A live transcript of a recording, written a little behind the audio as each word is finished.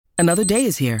Another day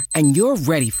is here, and you're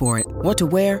ready for it. What to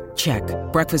wear? Check.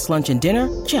 Breakfast, lunch, and dinner?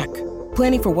 Check.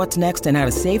 Planning for what's next and how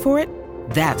to save for it?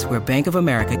 That's where Bank of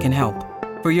America can help.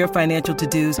 For your financial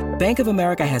to-dos, Bank of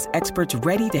America has experts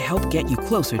ready to help get you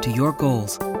closer to your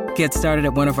goals. Get started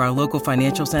at one of our local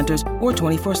financial centers or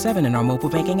 24/7 in our mobile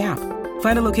banking app.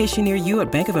 Find a location near you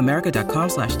at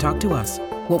bankofamerica.com/talktous.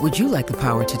 What would you like the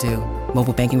power to do?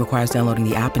 Mobile banking requires downloading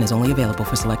the app and is only available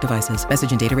for select devices.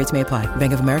 Message and data rates may apply.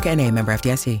 Bank of America N.A., member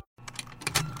FDIC.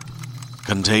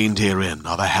 Contained herein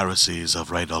are the heresies of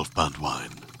Radolf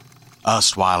Burntwine,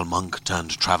 erstwhile monk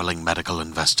turned traveling medical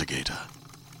investigator.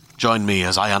 Join me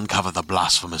as I uncover the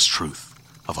blasphemous truth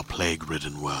of a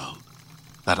plague-ridden world,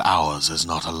 that ours is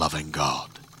not a loving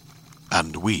God,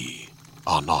 and we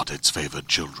are not its favored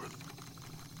children.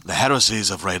 The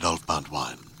heresies of Radolf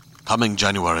Burntwine, coming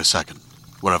January 2nd,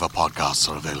 wherever podcasts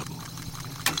are available.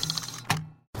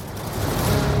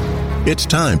 It's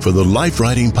time for the Life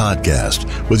Writing Podcast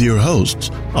with your hosts,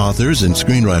 authors and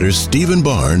screenwriters Stephen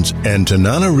Barnes and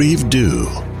Tananarive Due.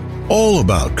 All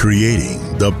about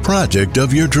creating the project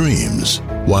of your dreams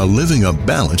while living a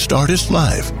balanced artist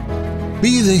life.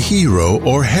 Be the hero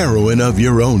or heroine of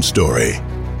your own story.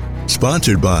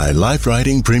 Sponsored by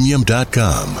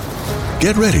LifeWritingPremium.com.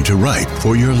 Get ready to write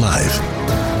for your life.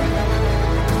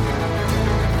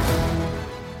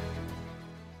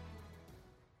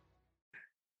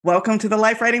 Welcome to the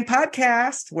Life Writing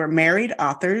Podcast, where married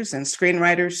authors and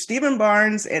screenwriters Stephen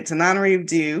Barnes and Tananarive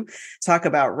Due talk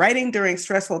about writing during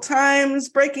stressful times,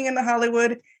 breaking into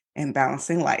Hollywood, and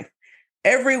balancing life.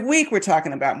 Every week, we're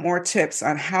talking about more tips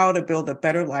on how to build a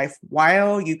better life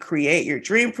while you create your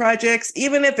dream projects,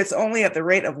 even if it's only at the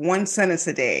rate of one sentence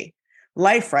a day.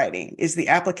 Life writing is the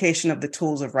application of the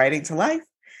tools of writing to life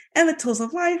and the tools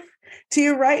of life to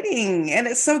your writing. And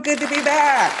it's so good to be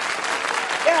back.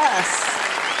 Yes.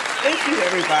 Thank you,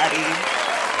 everybody.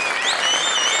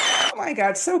 Oh my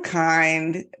God, so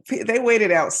kind. They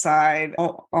waited outside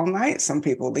all night, some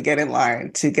people, to get in line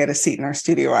to get a seat in our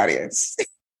studio audience.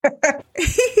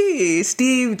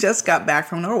 Steve just got back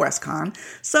from NorwestCon,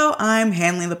 so I'm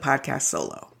handling the podcast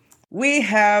solo. We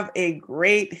have a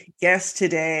great guest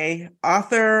today,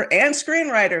 author and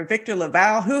screenwriter Victor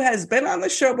LaValle, who has been on the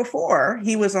show before.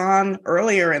 He was on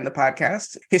earlier in the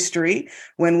podcast history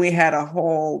when we had a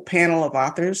whole panel of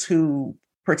authors who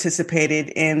participated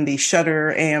in the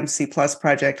Shudder AMC Plus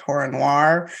project Horror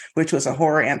Noir, which was a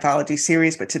horror anthology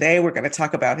series. But today we're going to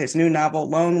talk about his new novel,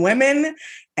 Lone Women,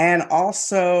 and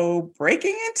also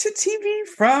breaking into TV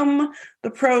from the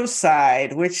prose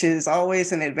side, which is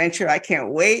always an adventure. I can't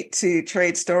wait to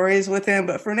trade stories with him.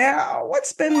 But for now,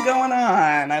 what's been going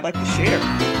on? I'd like to share.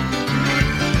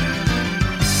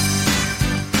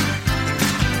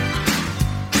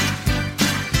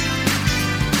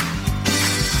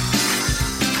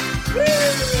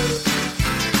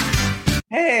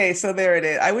 Hey, so there it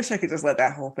is. I wish I could just let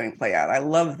that whole thing play out. I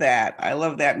love that. I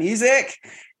love that music.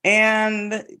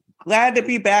 And glad to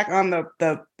be back on the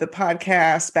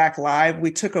podcast, back live.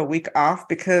 We took a week off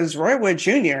because Roy Wood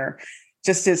Jr.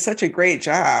 just did such a great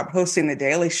job hosting The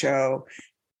Daily Show.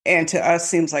 And to us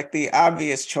seems like the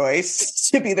obvious choice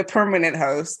to be the permanent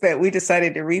host, that we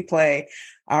decided to replay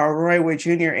our Roy Wood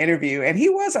Jr. interview. And he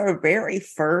was our very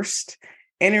first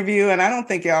interview. And I don't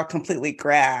think y'all completely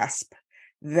grasp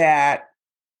that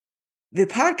the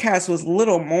podcast was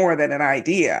little more than an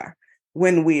idea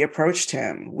when we approached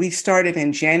him. We started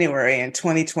in January in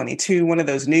 2022, one of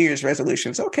those New Year's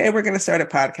resolutions. Okay, we're going to start a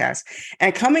podcast.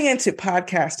 And coming into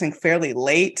podcasting fairly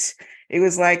late, it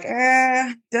was like,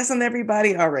 doesn't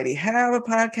everybody already have a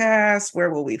podcast? Where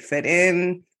will we fit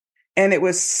in? And it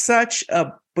was such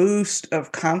a boost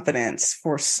of confidence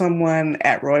for someone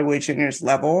at Roy Wood Jr.'s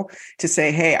level to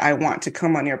say, hey, I want to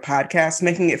come on your podcast,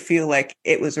 making it feel like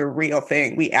it was a real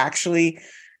thing. We actually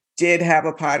did have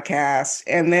a podcast.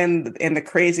 And then in the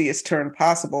craziest turn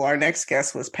possible, our next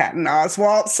guest was Patton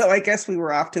Oswalt. So I guess we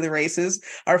were off to the races.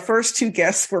 Our first two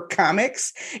guests were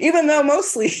comics, even though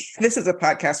mostly this is a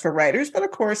podcast for writers, but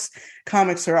of course,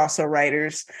 comics are also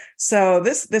writers. So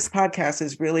this podcast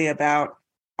is really about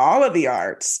all of the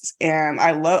arts. And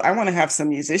I want to have some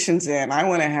musicians in, I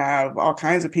want to have all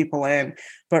kinds of people in,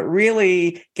 but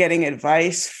really getting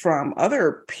advice from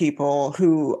other people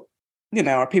who, you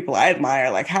know, are people I admire.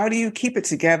 Like, how do you keep it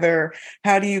together?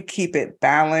 How do you keep it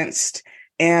balanced?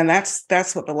 And that's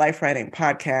what the Life Writing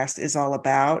Podcast is all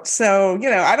about. So, you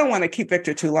know, I don't want to keep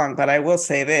Victor too long, but I will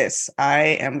say this. I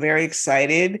am very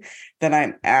excited that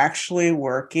I'm actually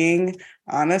working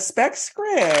on a spec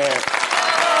script.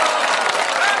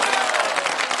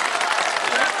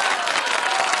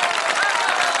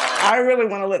 I really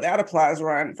want to let that applause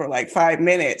run for like 5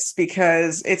 minutes,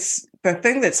 because it's the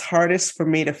thing that's hardest for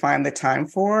me to find the time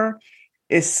for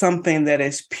is something that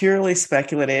is purely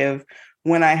speculative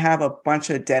when I have a bunch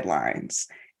of deadlines.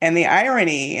 And the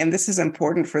irony, and this is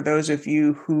important for those of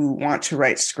you who want to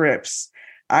write scripts,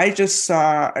 I just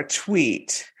saw a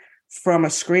tweet from a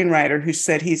screenwriter who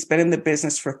said he's been in the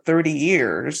business for 30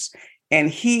 years and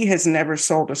he has never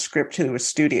sold a script to a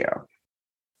studio.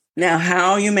 Now,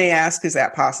 how, you may ask, is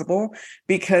that possible?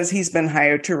 Because he's been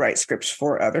hired to write scripts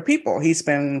for other people. He's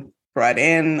been brought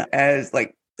in as,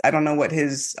 like, I don't know what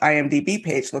his IMDb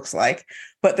page looks like,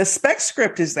 but the spec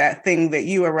script is that thing that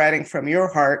you are writing from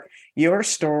your heart, your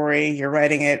story. You're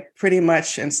writing it pretty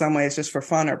much in some ways just for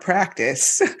fun or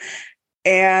practice.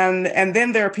 And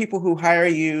then there are people who hire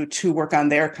you to work on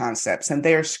their concepts and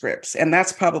their scripts. And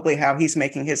that's probably how he's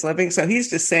making his living. So he's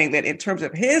just saying that in terms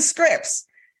of his scripts,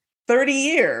 30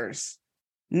 years,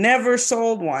 never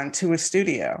sold one to a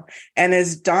studio. And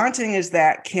as daunting as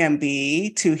that can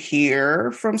be to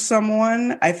hear from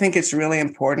someone, I think it's really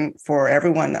important for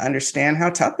everyone to understand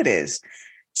how tough it is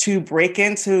to break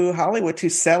into Hollywood, to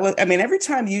sell it. I mean, every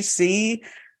time you see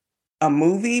a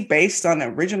movie based on an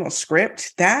original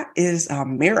script, that is a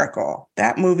miracle.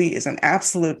 That movie is an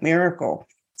absolute miracle.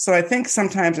 So I think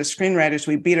sometimes as screenwriters,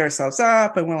 we beat ourselves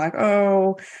up and we're like,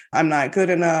 oh, I'm not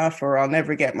good enough, or I'll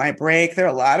never get my break. There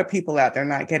are a lot of people out there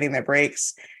not getting their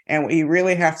breaks. And what you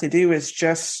really have to do is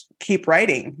just keep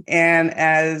writing. And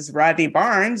as Rodney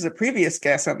Barnes, the previous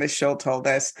guest on this show, told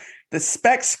us, the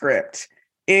spec script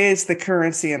is the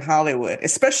currency in Hollywood,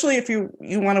 especially if you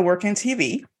want to work in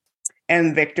TV.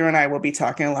 And Victor and I will be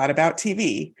talking a lot about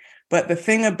TV. But the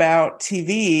thing about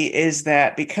TV is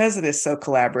that because it is so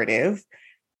collaborative,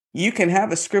 you can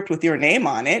have a script with your name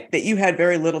on it that you had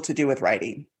very little to do with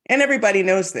writing. And everybody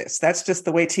knows this. That's just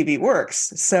the way TV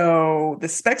works. So the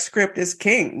spec script is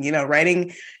king,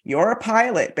 writing your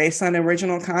pilot based on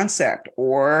original concept,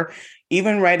 or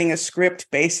even writing a script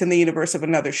based in the universe of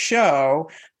another show,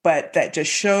 but that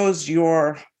just shows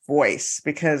your voice.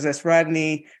 Because as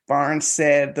Rodney Barnes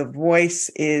said, the voice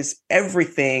is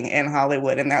everything in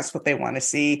Hollywood, and that's what they want to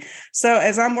see. So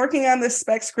as I'm working on this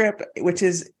spec script, which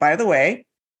is, by the way,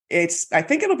 I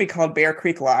think it'll be called Bear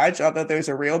Creek Lodge, although there's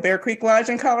a real Bear Creek Lodge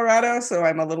in Colorado. So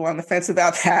I'm a little on the fence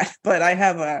about that. But I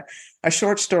have a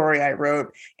short story I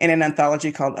wrote in an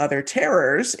anthology called Other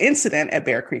Terrors, Incident at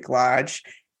Bear Creek Lodge.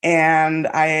 And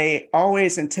I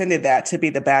always intended that to be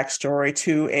the backstory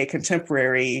to a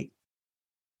contemporary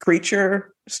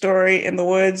creature story in the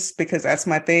woods, because that's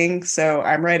my thing. So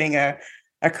I'm writing a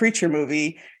creature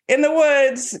movie in the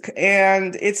woods,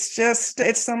 and it's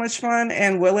so much fun.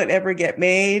 And will it ever get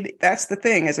made? That's the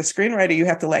thing. As a screenwriter, you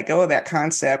have to let go of that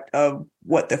concept of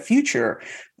what the future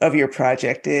of your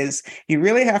project is. You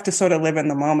really have to sort of live in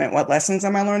the moment. What lessons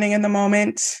am I learning in the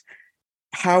moment?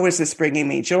 How is this bringing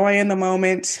me joy in the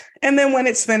moment? And then when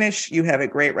it's finished, you have a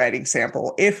great writing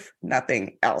sample, if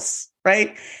nothing else,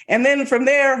 right? And then from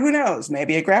there, who knows,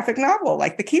 maybe a graphic novel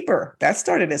like The Keeper. That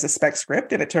started as a spec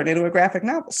script and it turned into a graphic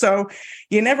novel. So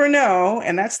you never know.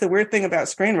 And that's the weird thing about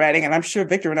screenwriting. And I'm sure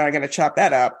Victor and I are going to chop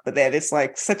that up, but that it's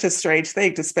like such a strange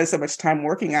thing to spend so much time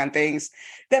working on things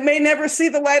that may never see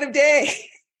the light of day.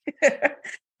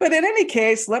 But in any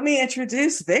case, let me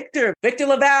introduce Victor. Victor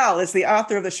LaValle is the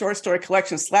author of the short story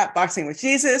collection Slapboxing with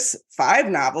Jesus, 5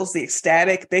 novels, The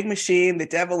Ecstatic, Big Machine, The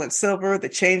Devil in Silver, The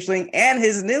Changeling, and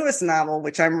his newest novel,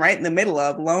 which I'm right in the middle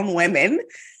of, Lone Women,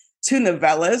 2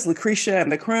 novellas, Lucretia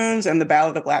and the Croons, and The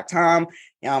Ballad of Black Tom.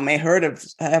 Y'all may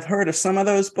have heard of some of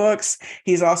those books.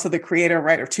 He's also the creator and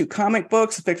writer of 2 comic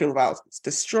books, Victor LaValle's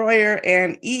Destroyer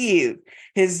and Eve.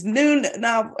 His new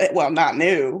novel, well, not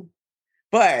new,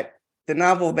 but the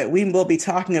novel that we will be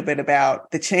talking a bit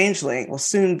about, The Changeling, will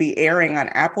soon be airing on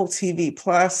Apple TV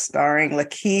Plus, starring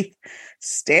Lakeith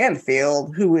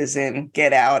Stanfield, who is in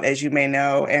Get Out, as you may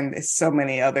know, and so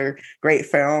many other great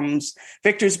films.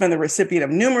 Victor's been the recipient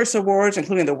of numerous awards,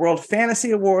 including the World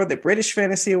Fantasy Award, the British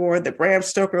Fantasy Award, the Bram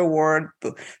Stoker Award,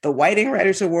 the Whiting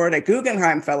Writers Award, a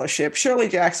Guggenheim Fellowship, Shirley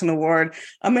Jackson Award,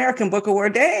 American Book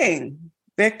Award. Dang,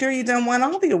 Victor, you done won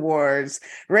all the awards.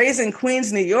 Raised in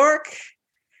Queens, New York,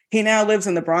 he now lives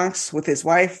in the Bronx with his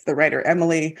wife, the writer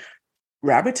Emily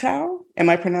Raboteau. Am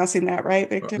I pronouncing that right,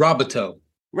 Victor?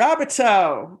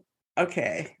 Raboteau.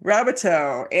 Okay,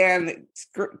 Raboteau. And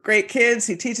great kids.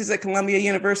 He teaches at Columbia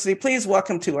University. Please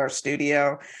welcome to our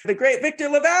studio the great Victor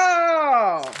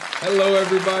LaValle. Hello,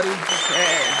 everybody.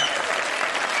 Okay.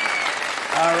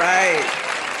 All right.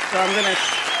 So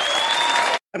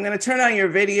I'm gonna turn on your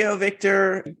video,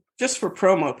 Victor. just for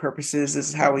promo purposes, this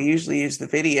is how we usually use the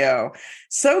video.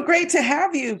 So great to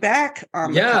have you back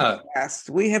on the podcast.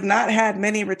 We have not had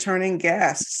many returning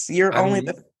guests. You're only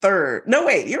the third. No,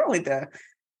 wait, you're only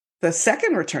the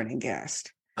second returning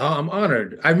guest. Oh, I'm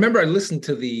honored. I remember I listened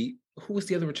to who was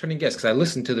the other returning guest? Because I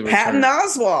listened to the Patton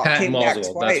Oswalt. Patton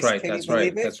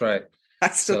Oswalt. That's right. I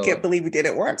still can't believe he did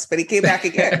it once, but he came back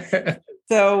again.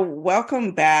 So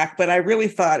welcome back. But I really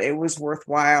thought it was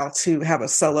worthwhile to have a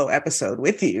solo episode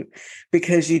with you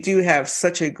because you do have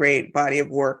such a great body of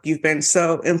work. You've been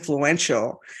so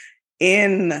influential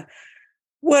in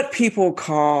what people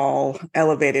call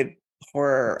elevated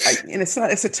horror. And it's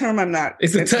a term I'm not.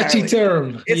 It's a touchy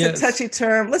term. It's a touchy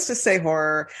term. Let's just say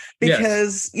horror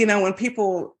because,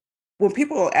 when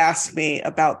people ask me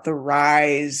about the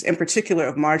rise in particular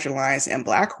of marginalized and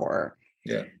Black horror,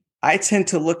 I tend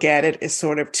to look at it as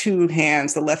sort of two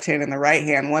hands, the left hand and the right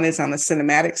hand. One is on the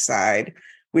cinematic side,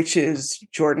 which is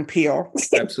Jordan Peele.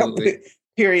 Absolutely.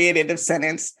 Period, end of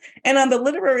sentence. And on the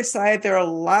literary side, there are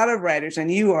a lot of writers,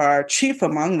 and you are chief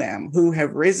among them, who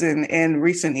have risen in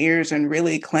recent years and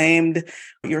really claimed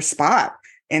your spot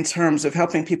in terms of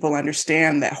helping people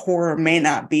understand that horror may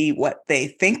not be what they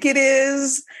think it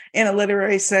is in a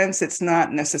literary sense. It's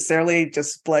not necessarily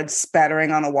just blood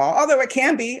spattering on a wall, although it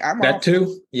can be.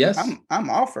 Yes. I'm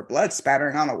all for blood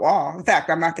spattering on a wall. In fact,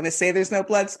 I'm not going to say there's no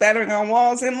blood spattering on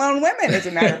walls in Lone Women, as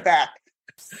a matter of fact.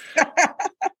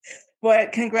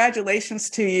 But congratulations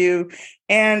to you.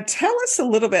 And tell us a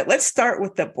little bit. Let's start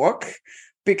with the book,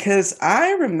 because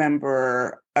I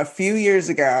remember a few years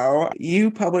ago, you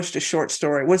published a short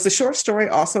story. Was the short story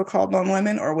also called Lone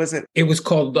Women, or was it? It was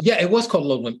called, it was called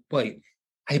Lone Women. Wait,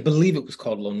 I believe it was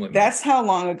called Lone Women. That's how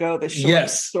long ago the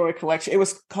short story collection. It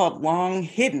was called Long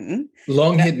Hidden.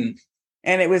 Hidden.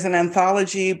 And it was an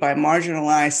anthology by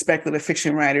marginalized speculative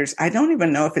fiction writers. I don't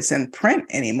even know if it's in print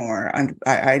anymore.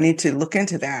 I need to look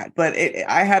into that. But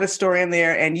I had a story in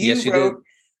there, and you wrote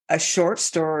a short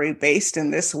story based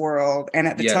in this world. And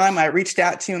at the time, I reached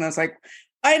out to you and I was like,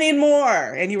 I need more.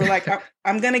 And you were like,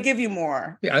 I'm going to give you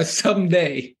more. Yeah,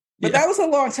 someday. But that was a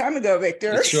long time ago,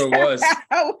 Victor. It sure was.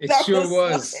 That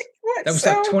was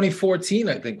like 2014,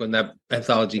 I think, when that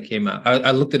anthology came out.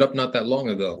 I looked it up not that long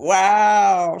ago.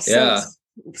 Wow.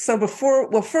 So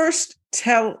first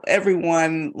tell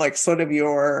everyone like sort of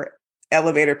your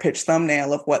elevator pitch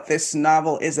thumbnail of what this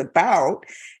novel is about,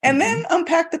 and then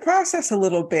unpack the process a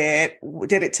little bit.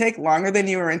 Did it take longer than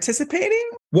you were anticipating?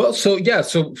 Well, so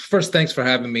first, thanks for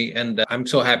having me. And I'm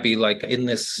so happy, like in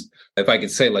this, if I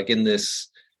could say, like in this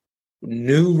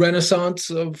new renaissance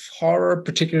of horror,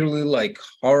 particularly like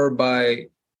horror by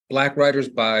Black writers,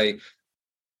 by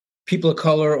people of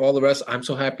color, all the rest. I'm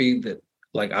so happy that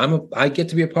like I get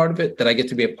to be a part of it, that I get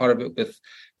to be a part of it with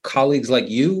colleagues like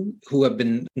you who have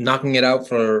been knocking it out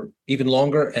for even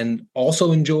longer and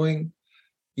also enjoying,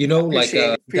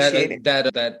 that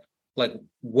like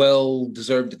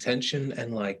well-deserved attention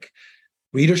and like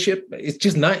readership. It's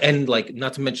just not, and like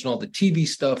not to mention all the TV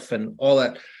stuff and all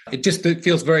that. It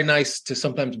feels very nice to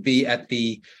sometimes be at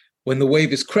when the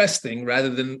wave is cresting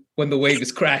rather than when the wave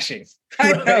is crashing.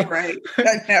 Right? I know, right?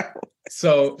 I know.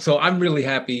 So I'm really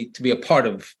happy to be a part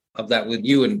of that with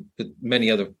you and with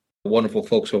many other wonderful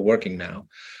folks who are working now.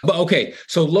 But okay,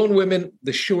 so Lone Women,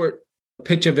 the short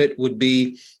pitch of it would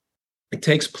be, it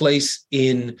takes place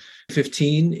in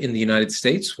 15 in the United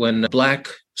States when a Black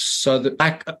Southern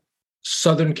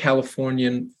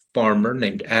Californian farmer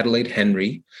named Adelaide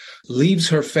Henry leaves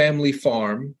her family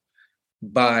farm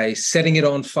by setting it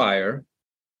on fire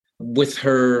with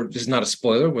her, this is not a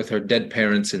spoiler, with her dead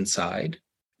parents inside.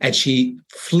 And she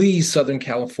flees Southern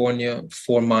California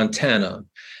for Montana,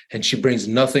 and she brings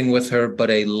nothing with her but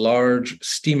a large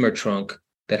steamer trunk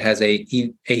that has a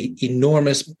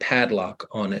enormous padlock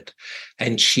on it.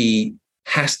 And she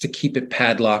has to keep it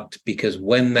padlocked because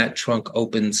when that trunk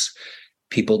opens,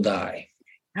 people die.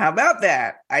 How about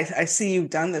that? I see you've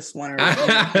done this one or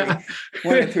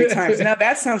three times. Now,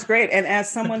 that sounds great. And as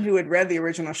someone who had read the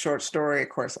original short story, of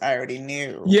course, I already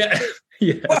knew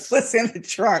what was in the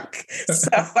trunk. So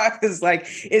I was like,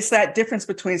 it's that difference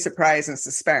between surprise and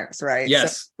suspense, right?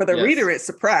 Yes. So for the reader, it's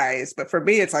surprise. But for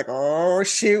me, it's like, oh,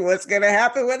 shoot, what's going to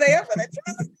happen when they open the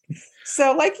trunk?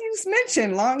 So like you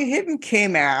mentioned, Long Hidden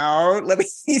came out. I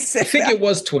think it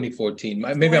was 2014.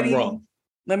 Maybe I'm wrong.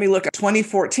 Let me look at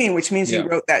 2014, which means you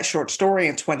wrote that short story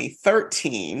in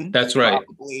 2013. That's right.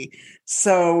 Probably.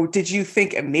 So did you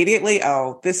think immediately,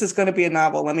 oh, this is going to be a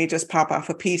novel. Let me just pop off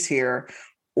a piece here.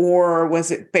 Or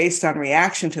was it based on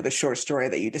reaction to the short story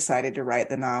that you decided to write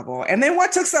the novel? And then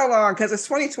what took so long? Because it's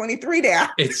 2023 now.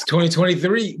 It's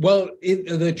 2023. Well,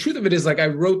 the truth of it is, like, I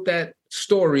wrote that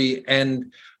story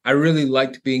and I really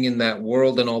liked being in that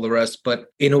world and all the rest. But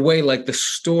in a way, like, the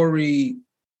story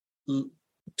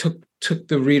took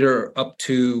the reader up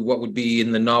to what would be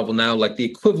in the novel now, like the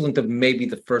equivalent of maybe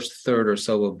the first third or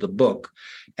so of the book.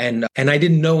 And I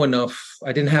didn't know enough.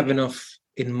 I didn't have enough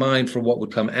in mind for what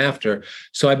would come after.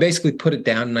 So I basically put it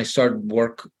down and I started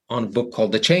work on a book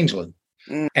called The Changeling.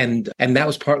 And that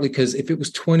was partly because if it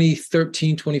was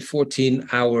 2013, 2014,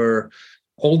 our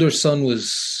older son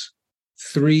was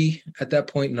 3 at that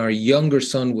point, and our younger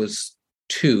son was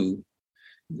 2,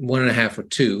 1.5 or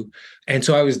 2. And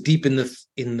so I was deep in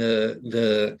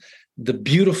the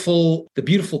beautiful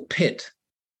pit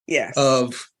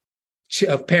of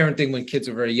parenting when kids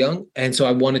are very young. And so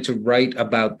I wanted to write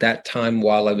about that time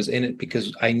while I was in it,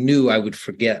 because I knew I would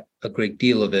forget a great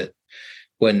deal of it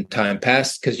when time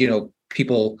passed. Because,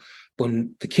 people,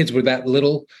 when the kids were that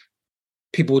little,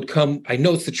 people would come, I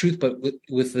know it's the truth, but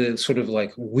with the sort of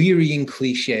like wearying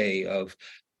cliche of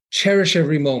cherish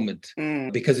every moment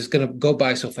because it's going to go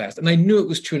by so fast. And I knew it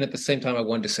was true. And at the same time, I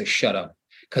wanted to say, shut up,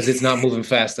 because it's not moving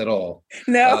fast at all.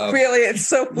 No, really, it's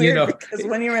so weird because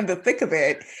when you're in the thick of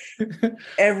it,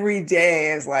 every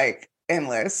day is like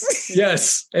endless.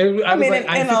 Yes. I mean,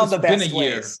 in all the best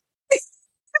ways.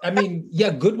 I mean,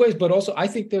 yeah, good ways, but also I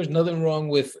think there's nothing wrong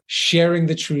with sharing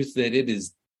the truth that it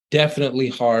is definitely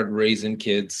hard raising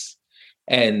kids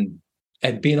and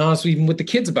being honest even with the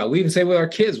kids about it. We even say with our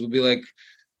kids, we'll be like,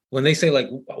 when they say like,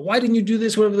 why didn't you do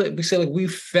this? Whatever, we say like, we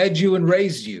fed you and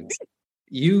raised you.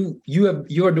 You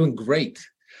are doing great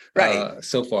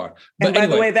so far. But and by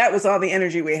the way, that was all the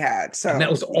energy we had. So and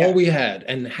that was all we had.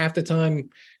 And half the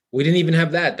time we didn't even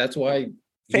have that. That's why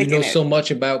you know so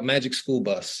much about Magic School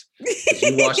Bus, because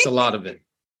you watched a lot of it.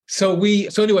 So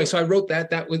I wrote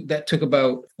that took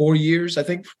about 4 years, I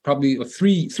think, probably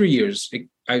 3 years.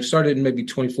 I started in maybe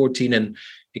 2014 and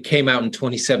it came out in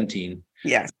 2017.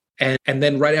 Yes. And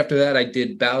then right after that, I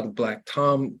did Battle of Black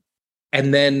Tom.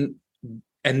 And then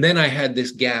I had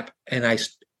this gap, and I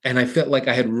felt like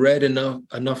I had read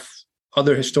enough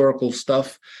other historical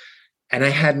stuff, and I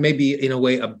had maybe in a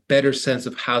way a better sense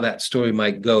of how that story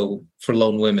might go for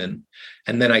lone women.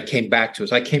 And then I came back to it.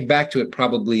 So I came back to it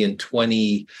probably in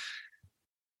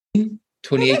 2018,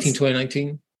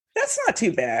 2019. That's not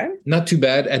too bad. Not too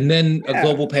bad. And then a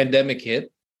global pandemic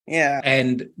hit. Yeah.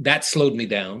 And that slowed me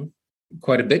down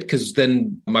quite a bit, because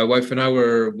then my wife and I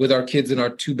were with our kids in our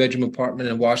 2-bedroom apartment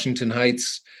in Washington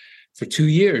Heights for 2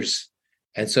 years.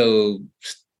 And so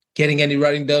getting any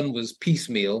writing done was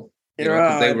piecemeal,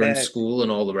 because they were in school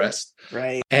and all the rest.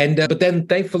 Right. And but then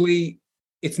thankfully,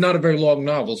 it's not a very long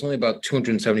novel. It's only about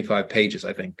 275 pages,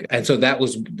 I think. And so that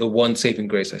was the one saving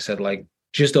grace. I said, like,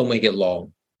 just don't make it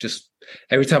long. Just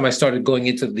every time I started going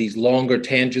into these longer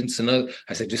tangents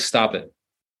I said, just stop it,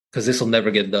 because this will never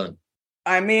get done.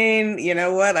 I mean, you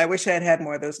know what? I wish I had had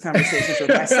more of those conversations with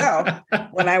myself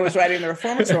when I was writing the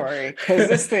reformatory, because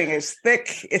this thing is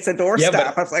thick. It's a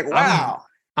doorstop. I was like, wow.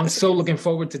 I'm so looking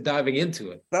forward to diving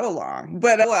into it. So long.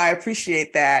 But I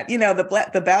appreciate that.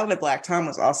 The Battle of Black Tom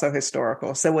was also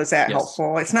historical. So was that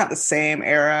helpful? It's not the same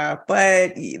era,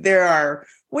 but there are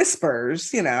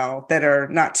whispers, that are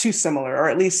not too similar, or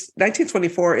at least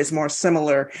 1924 is more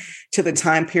similar to the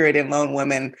time period in Lone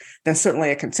Women than certainly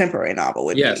a contemporary novel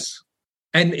would be.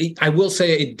 And I will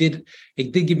say it did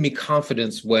give me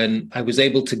confidence when I was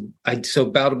able to. So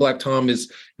Battle of Black Tom is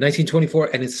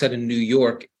 1924, and it's set in New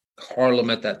York, Harlem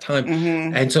at that time.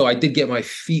 Mm-hmm. And so I did get my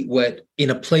feet wet in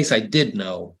a place I did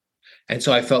know. And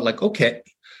so I felt like, okay.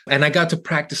 And I got to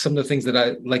practice some of the things that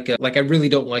I like. Like, I really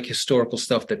don't like historical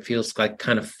stuff that feels like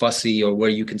kind of fussy, or where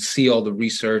you can see all the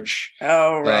research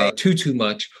too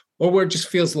much, or where it just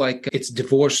feels like it's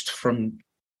divorced from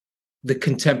the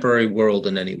contemporary world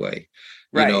in any way.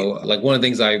 Right. Like, one of the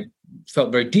things I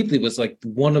felt very deeply was like,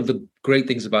 one of the great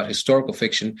things about historical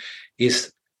fiction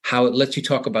is how it lets you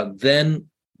talk about then,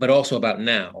 but also about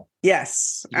now.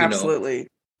 Yes, absolutely.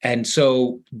 And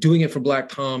so doing it for Black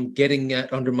Tom, getting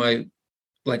it under my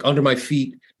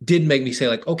feet did make me say,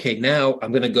 like, okay, now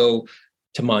I'm going to go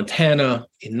to Montana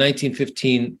in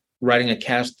 1915, writing a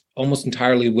cast almost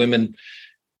entirely women.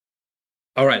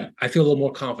 All right, I feel a little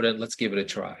more confident. Let's give it a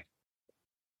try.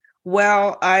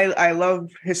 Well, I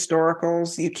love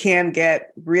historicals. You can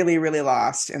get really, really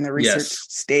lost in the research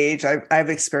stage. I've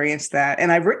experienced that.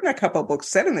 And I've written a couple of books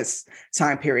set in this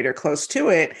time period or close to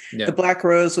it. Yeah. The Black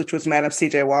Rose, which was Madam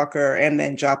C.J. Walker, and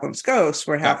then Joplin's Ghost,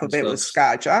 where half of it was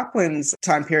Scott Joplin's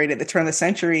time period at the turn of the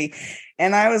century.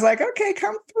 And I was like, okay,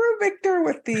 come through, Victor,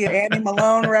 with the Annie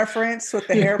Malone reference with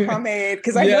the hair pomade.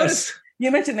 Because I noticed you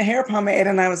mentioned the hair pomade,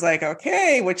 and I was like,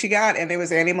 okay, what you got? And it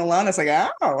was Annie Malone. I was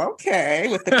like, oh, okay,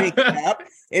 with the big cap.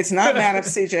 It's not Madam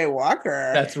C.J. Walker.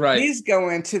 That's right. He's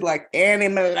going to like Annie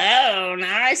Malone.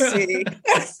 I see.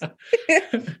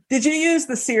 Did you use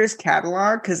the Sears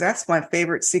catalog? Because that's my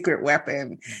favorite secret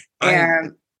weapon.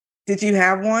 And did you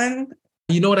have one?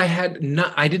 You know what I had?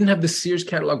 I didn't have the Sears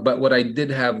catalog, but what I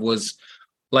did have was,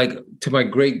 like, to my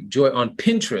great joy, on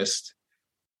Pinterest,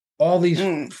 all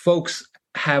these folks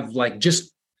have like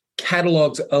just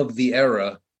catalogs of the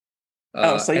era.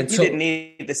 So you didn't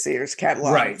need the Sears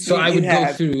catalog. Right. So I would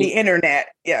go through the internet.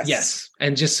 Yes. Yes.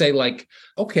 And just say like,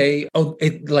 okay,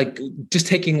 just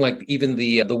taking like even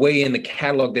the way in the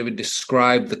catalog they would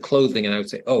describe the clothing. And I would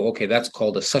say, oh, okay, that's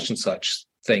called a such and such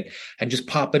thing. And just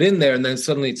pop it in there. And then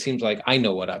suddenly it seems like I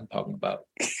know what I'm talking about.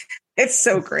 It's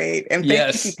so great. And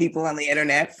thank you people on the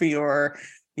internet for your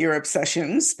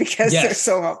obsessions, because they're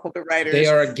so helpful to writers. They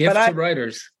are a gift to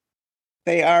writers.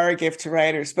 They are a gift to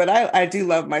writers. But I do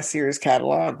love my Sears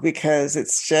catalog, because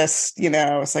it's just,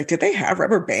 it's like, did they have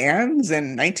rubber bands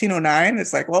in 1909?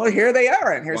 It's like, well, here they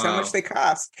are, and here's how much they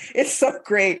cost. It's so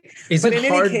great. Is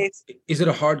it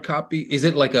a hard copy? Is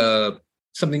it like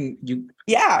something you...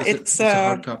 Yeah, it's a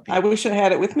hard copy. I wish I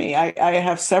had it with me. I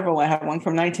have several. I have one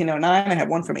from 1909. I have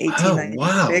one from 1896.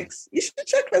 Wow. You should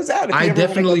check those out. If I you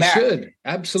definitely should.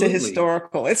 Absolutely. It's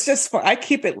historical. It's just fun. I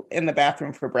keep it in the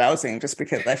bathroom for browsing, just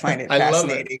because I find it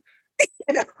fascinating.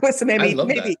 Love it. So maybe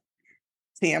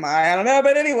TMI. I don't know,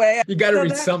 but anyway, you got to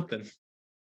read something.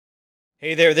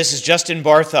 Hey there, this is Justin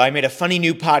Bartha. I made a funny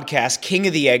new podcast, King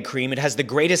of the Egg Cream. It has the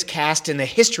greatest cast in the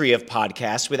history of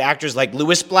podcasts, with actors like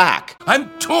Louis Black. I'm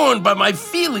torn by my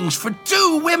feelings for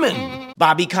two women.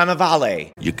 Bobby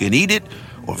Cannavale. You can eat it,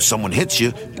 or if someone hits you,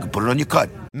 you can put it on your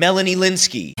cut. Melanie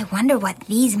Linsky. I wonder what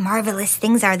these marvelous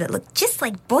things are that look just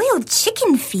like boiled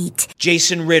chicken feet.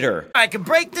 Jason Ritter. I can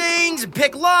break things and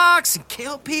pick locks and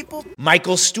kill people.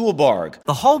 Michael Stuhlbarg.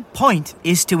 The whole point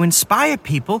is to inspire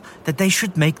people that they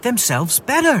should make themselves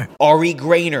better. Ari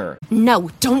Grainer. No,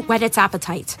 don't whet its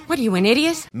appetite. What are you, an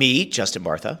idiot? Me, Justin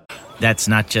Bartha. That's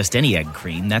not just any egg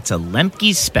cream, that's a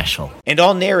Lemke's special. And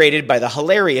all narrated by the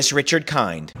hilarious Richard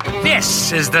Kind.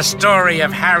 This is the story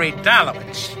of Harry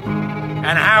Dalowitz,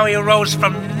 and how he rose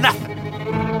from nothing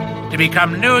to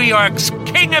become New York's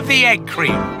King of the Egg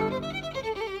Cream.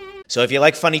 So if you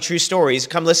like funny true stories,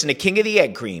 come listen to King of the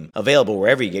Egg Cream, available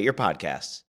wherever you get your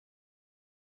podcasts.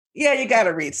 Yeah, you got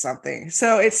to read something.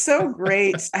 So it's so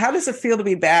great. How does it feel to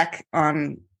be back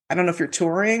on... I don't know if you're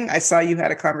touring. I saw you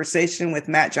had a conversation with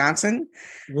Matt Johnson.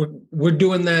 We're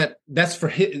doing that. That's for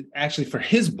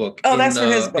his book. Oh, that's for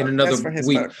his book. In another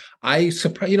week. Book. I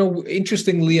surprised,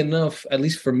 interestingly enough, at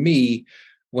least for me,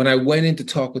 when I went in to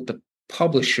talk with the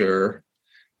publisher,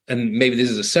 and maybe this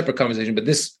is a separate conversation, but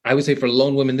this, I would say for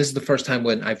Lone Women, this is the first time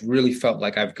when I've really felt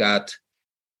like I've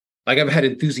had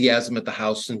enthusiasm at the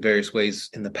house in various ways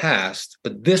in the past,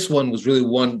 but this one was really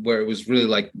one where it was really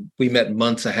like we met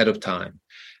months ahead of time.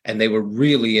 And they were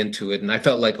really into it. And I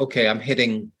felt like, okay, I'm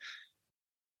hitting,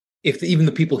 if even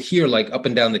the people here, like up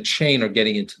and down the chain, are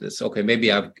getting into this, okay,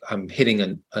 maybe I'm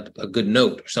hitting a good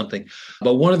note or something.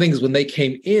 But one of the things when they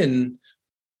came in,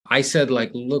 I said, like,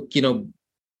 look,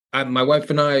 my wife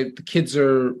and I, the kids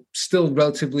are still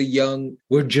relatively young.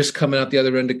 We're just coming out the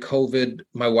other end of COVID.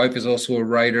 My wife is also a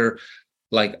writer.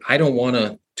 Like, I don't want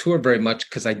to tour very much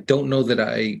because I don't know that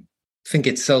I think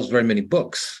it sells very many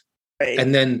books. Right.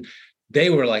 And then they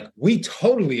were like, we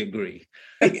totally agree.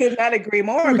 We could not agree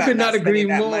more we about could not agree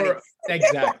more.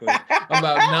 Exactly.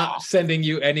 About not sending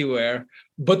you anywhere.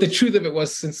 But the truth of it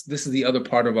was, since this is the other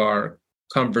part of our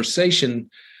conversation,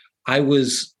 I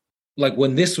was like,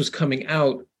 when this was coming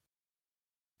out,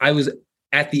 I was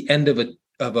at the end of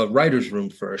a writer's room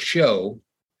for a show,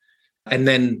 and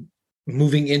then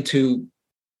moving into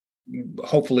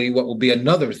hopefully what will be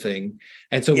another thing.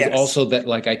 And so it was also that,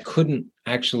 like, I couldn't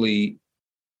actually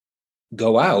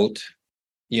go out,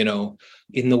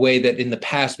 in the way that in the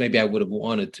past maybe I would have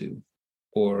wanted to,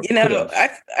 or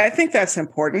I think that's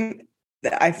important.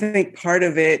 I think part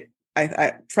of it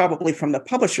I probably from the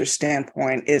publisher's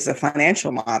standpoint is a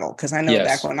financial model. Because I know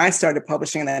back when I started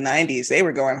publishing in the 90s, they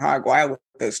were going hog wild with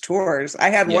those tours. I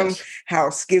had one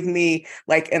house give me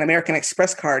like an American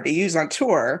Express card to use on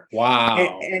tour. Wow.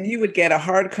 And you would get a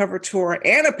hardcover tour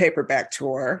and a paperback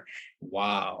tour.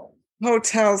 Wow.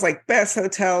 Hotels, like best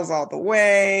hotels all the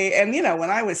way. And, when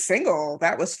I was single,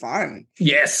 that was fun.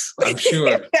 Yes, I'm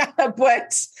sure.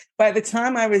 But by the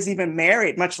time I was even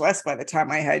married, much less by the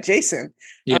time I had Jason,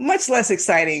 much less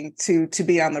exciting to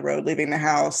be on the road, leaving the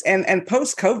house. And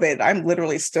post-COVID, I'm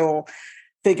literally still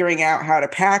figuring out how to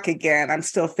pack again. I'm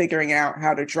still figuring out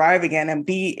how to drive again and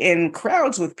be in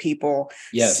crowds with people.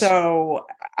 Yes. So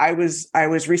I was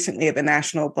recently at the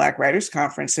National Black Writers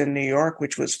Conference in New York,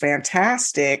 which was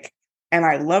fantastic. And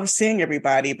I love seeing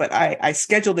everybody, but I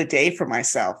scheduled a day for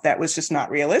myself that was just not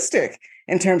realistic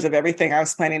in terms of everything I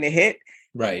was planning to hit.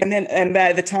 Right. And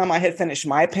by the time I had finished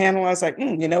my panel, I was like,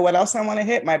 you know what else I want to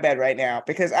hit? My bed right now,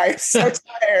 because I'm so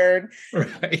tired.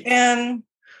 Right. And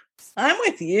I'm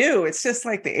with you. It's just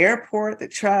like the airport, the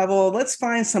travel. Let's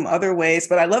find some other ways.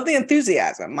 But I love the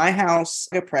enthusiasm. My house,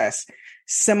 Press,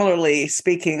 similarly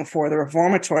speaking for the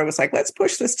Reformatory, was like, let's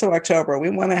push this to October. We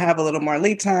want to have a little more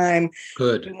lead time.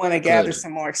 Good. We want to gather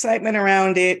some more excitement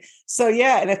around it. So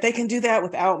and if they can do that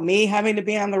without me having to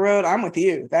be on the road, I'm with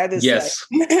you. That is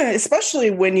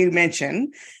especially when you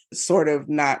mention sort of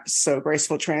not so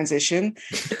graceful transition,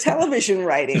 television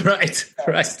writing. Right.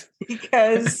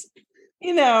 Because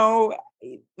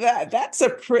that's I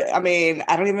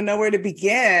don't even know where to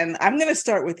begin. I'm going to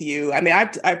start with you. I mean,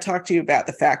 I've talked to you about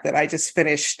the fact that I just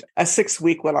finished a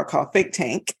 6-week, what I'll call think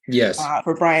tank. Yes.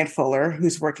 For Brian Fuller,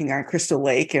 who's working on Crystal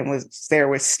Lake and was there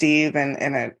with Steve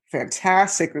and a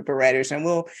fantastic group of writers. And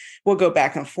we'll go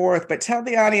back and forth, but tell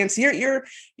the audience, you're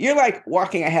like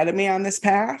walking ahead of me on this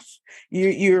path.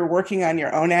 You're working on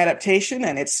your own adaptation,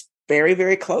 and it's very,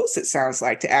 very close, it sounds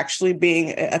like, to actually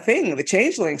being a thing, the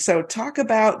Changeling. So talk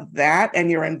about that and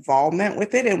your involvement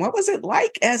with it. And what was it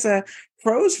like as a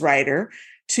prose writer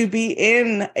to be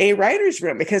in a writer's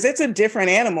room? Because it's a different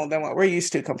animal than what we're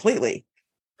used to completely.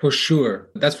 For sure.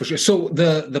 That's for sure. So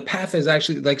the path is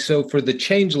actually so for the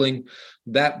Changeling,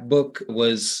 that book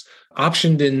was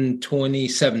optioned in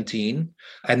 2017.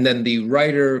 And then the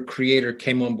writer-creator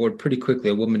came on board pretty quickly,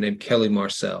 a woman named Kelly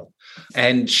Marcel.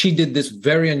 And she did this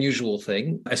very unusual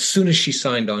thing. As soon as she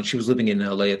signed on, she was living in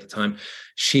LA at the time.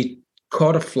 She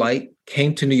caught a flight,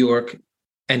 came to New York,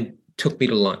 and took me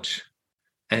to lunch.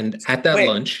 And at that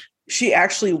lunch, she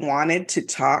actually wanted to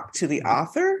talk to the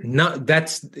author?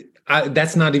 That's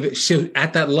not even. So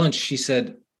at that lunch, she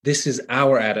said, "This is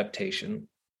our adaptation.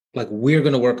 Like, we're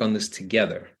going to work on this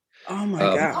together." Oh my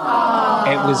God!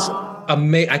 It was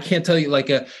amazing. I can't tell you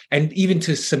and even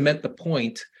to cement the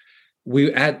point.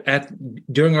 We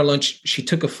during our lunch, she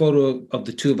took a photo of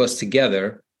the two of us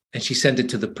together and she sent it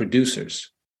to the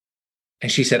producers.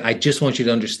 And she said, "I just want you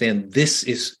to understand, this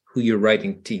is who your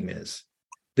writing team is.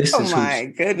 This is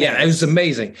my goodness." Yeah, it was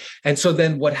amazing. And so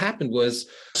then what happened was,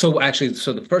 so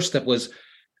the first step was,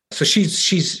 so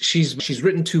she's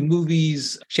written 2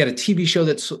 movies. She had a TV show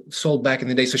that sold back in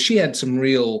the day. So she had some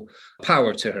real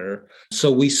power to her.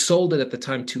 So we sold it at the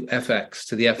time to FX,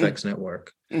 to the FX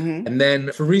network. Mm-hmm. And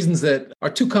then for reasons that are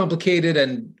too complicated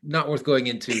and not worth going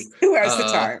into. Who has the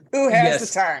time? Who has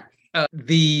the time?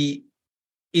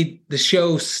 The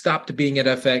show stopped being at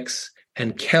FX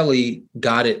and Kelly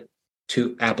got it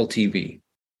to Apple TV.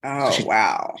 Oh, so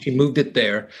wow. She moved it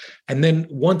there. And then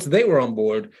once they were on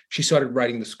board, she started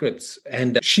writing the scripts.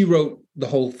 And she wrote the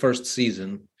whole first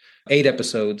season, 8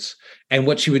 episodes. And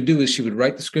what she would do is she would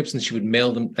write the scripts and she would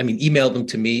email them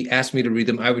to me, ask me to read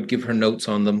them. I would give her notes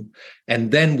on them. And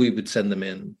then we would send them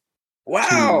in.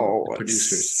 Wow. To the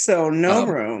producers. So no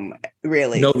room,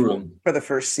 really. No room. For the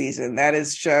first season. That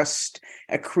is just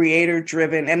a creator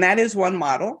driven. And that is one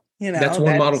model. That's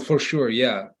one model for sure.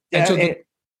 Yeah.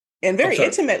 And very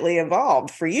intimately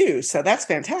involved for you. So that's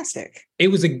fantastic. It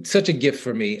was such a gift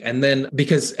for me. And then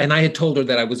and I had told her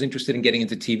that I was interested in getting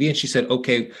into TV. And she said,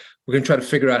 "Okay, we're going to try to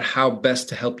figure out how best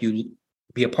to help you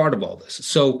be a part of all this."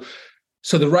 So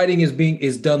the writing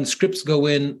is done, scripts go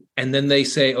in, and then they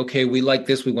say, "Okay, we like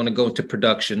this. We want to go into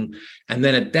production." And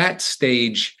then at that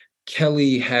stage,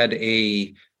 Kelly had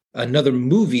another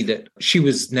movie that she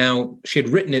had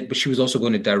written it, but she was also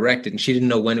going to direct it, and she didn't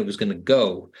know when it was going to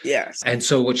go. Yes. And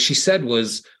so what she said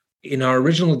was, in our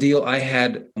original deal,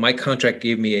 my contract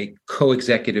gave me a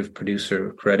co-executive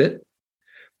producer credit.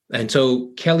 And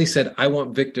so Kelly said, "I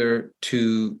want Victor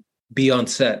to be on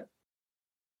set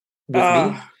with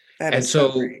me." That is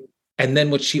so great. And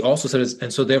then what she also said is,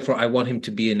 "And so therefore I want him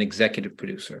to be an executive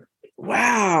producer."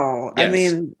 Wow. Yes.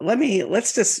 I mean,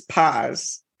 let's just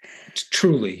pause.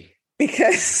 Truly.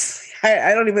 Because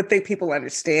I don't even think people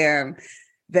understand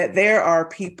that there are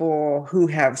people who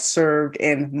have served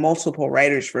in multiple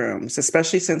writers' rooms,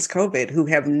 especially since COVID, who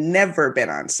have never been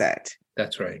on set.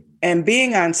 That's right. And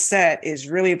being on set is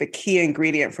really the key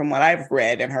ingredient from what I've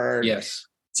read and heard. Yes.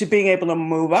 To being able to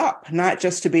move up, not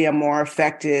just to be a more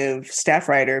effective staff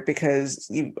writer, because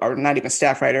you are not even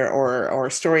staff writer or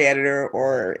story editor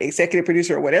or executive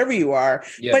producer or whatever you are,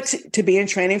 yes. but to be in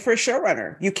training for a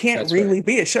showrunner. You can't That's really right.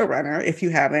 be a showrunner if you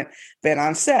haven't been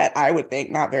on set, I would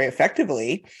think, not very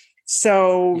effectively.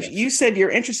 So yes. You said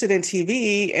you're interested in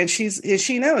TV, and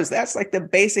she knows that's like the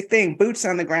basic thing, boots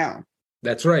on the ground.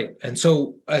 That's right. And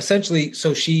so essentially,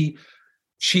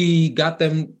 she got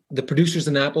them, the producers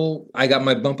in Apple. I got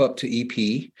my bump up to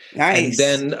EP. Nice.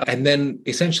 And then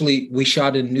essentially we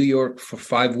shot in New York for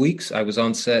 5 weeks. I was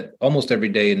on set almost every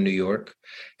day in New York.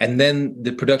 And then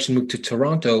the production moved to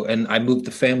Toronto, and I moved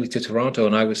the family to Toronto,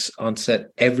 and I was on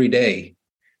set every day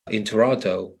in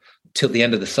Toronto till the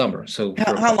end of the summer. So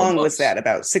how long was that?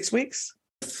 About 6 weeks?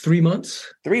 3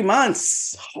 months. 3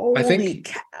 months. Holy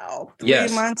cow. 3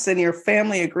 months, and your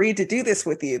family agreed to do this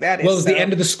with you. That is well, it was the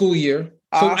end of the school year.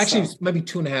 So awesome. Actually, it's maybe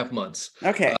 2.5 months.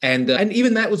 Okay. And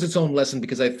even that was its own lesson,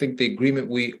 because I think the agreement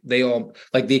they all,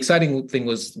 like, the exciting thing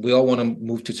was we all want to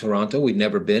move to Toronto. We'd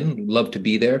never been, love to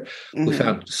be there. Mm-hmm. We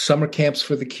found summer camps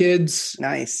for the kids.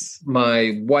 Nice.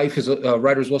 My wife is a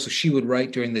writer as well, so she would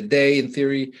write during the day in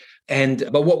theory.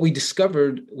 But what we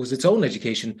discovered was its own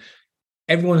education.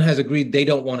 Everyone has agreed they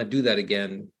don't want to do that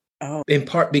again. Oh. In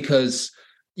part because,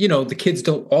 the kids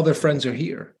all their friends are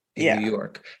here in New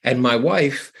York. And my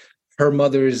wife, her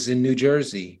mother is in New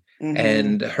Jersey, mm-hmm.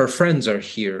 and her friends are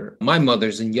here. My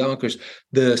mother's in Yonkers.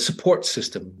 The support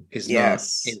system is not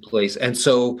in place. And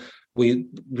so we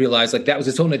realized, like, that was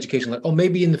its own education. Like,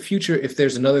 maybe in the future, if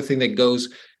there's another thing that goes,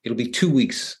 it'll be 2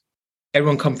 weeks.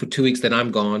 Everyone come for 2 weeks, then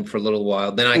I'm gone for a little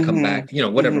while. Then I mm-hmm. come back,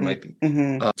 whatever mm-hmm. it might be.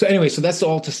 Mm-hmm. So anyway, so that's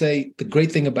all to say. The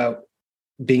great thing about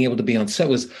being able to be on set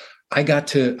was I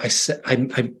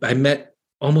met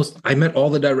all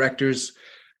the directors.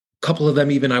 A couple of them,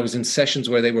 even I was in sessions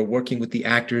where they were working with the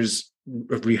actors,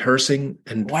 rehearsing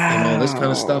and all this kind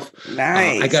of stuff.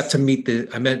 Nice.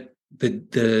 I met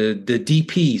the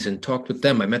DPs and talked with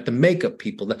them. I met the makeup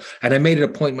people, and I made it a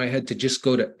point in my head to just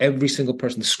go to every single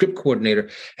person, the script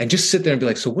coordinator, and just sit there and be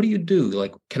like, so what do you do?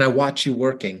 Like, can I watch you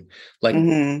working? Like,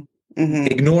 mm-hmm. Mm-hmm.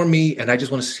 ignore me, and I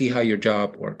just want to see how your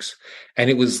job works.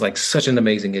 And it was like such an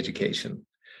amazing education.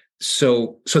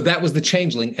 So that was the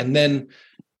Changeling. And then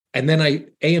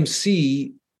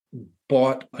AMC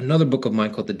bought another book of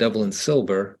mine called The Devil in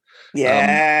Silver.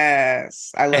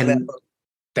 Yes. I love that book.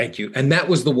 Thank you. And that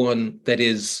was the one that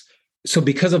is, so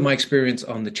because of my experience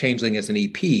on The Changeling as an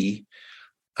EP,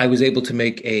 I was able to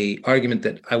make a argument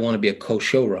that I want to be a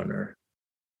co-showrunner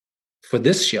for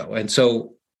this show. And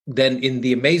so then, in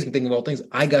the amazing thing of all things,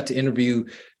 I got to interview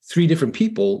 3 different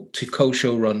people to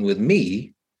co-show run with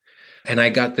me. And I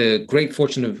got the great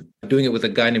fortune of doing it with a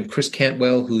guy named Chris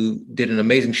Cantwell, who did an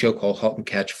amazing show called Halt and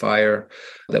Catch Fire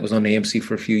that was on AMC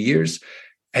for a few years.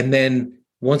 And then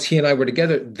once he and I were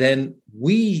together, then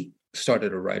we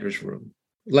started a writer's room,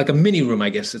 like a mini room,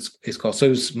 I guess it's called. So it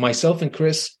was myself and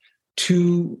Chris,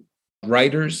 2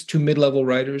 writers, 2 mid-level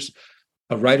writers,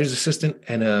 a writer's assistant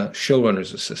and a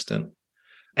showrunner's assistant.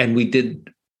 And we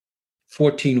did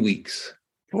 14 weeks.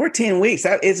 14 weeks.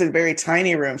 That is a very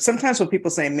tiny room. Sometimes when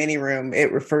people say mini room,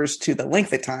 it refers to the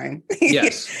length of time.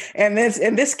 Yes. And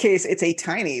in this case, it's a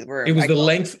tiny room. It was the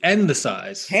length and the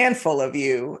size. Handful of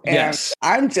you. And yes.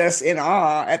 I'm just in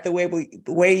awe at the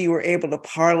way you were able to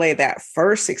parlay that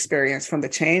first experience from the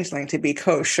Changeling to be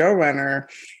co-showrunner.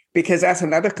 Because that's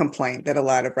another complaint that a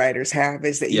lot of writers have,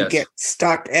 is that you get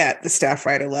stuck at the staff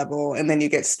writer level, and then you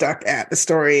get stuck at the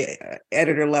story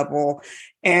editor level.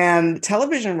 And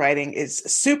television writing is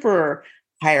super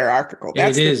hierarchical.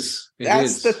 It is.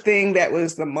 That's the thing that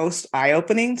was the most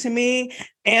eye-opening to me.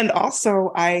 And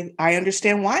also, I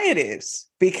understand why it is,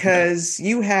 because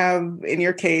you have, in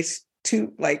your case,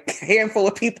 2 handful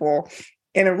of people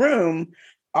in a room,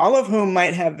 all of whom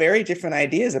might have very different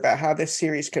ideas about how this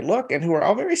series could look, and who are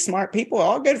all very smart people,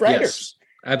 all good writers.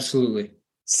 Yes, absolutely.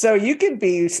 So you could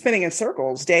be spinning in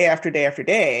circles day after day after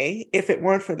day if it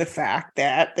weren't for the fact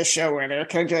that the showrunner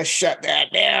can just shut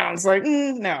that down. It's like,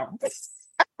 no.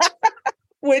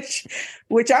 Which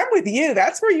I'm with you.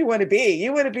 That's where you want to be.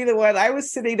 You want to be the one. I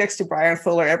was sitting next to Brian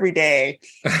Fuller every day,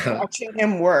 watching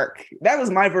him work. That was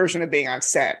my version of being on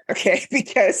set. Okay.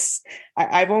 Because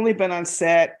I've only been on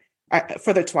set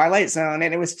for the Twilight Zone,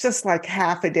 and it was just like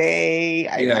half a day.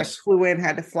 I flew in,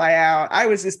 had to fly out. I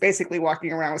was just basically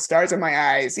walking around with stars in my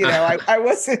eyes. I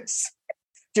wasn't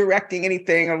directing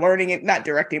anything or learning it, not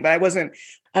directing, but I wasn't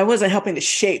helping to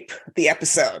shape the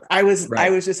episode. I was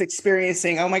just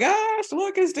experiencing, oh my gosh,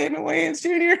 look, it's Damon Wayans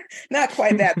Jr. Not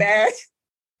quite that bad.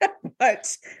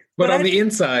 but on the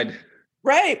inside.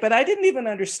 Right. But I didn't even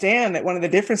understand that one of the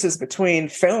differences between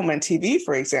film and TV,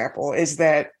 for example, is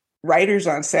that writers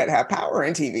on set have power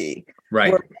in TV.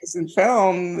 Right. Whereas in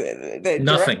film,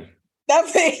 nothing.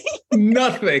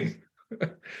 Nothing.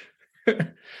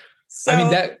 So, I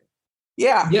mean, that.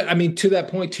 Yeah. Yeah. I mean, to that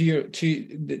point, to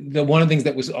the one of the things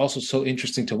that was also so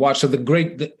interesting to watch. So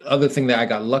the other thing that I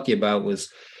got lucky about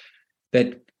was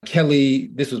that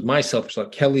Kelly, this was my selfish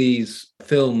thought, Kelly's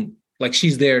film, like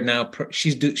she's there now,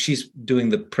 she's doing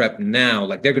the prep now,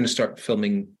 like they're going to start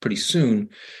filming pretty soon.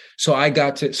 So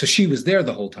so she was there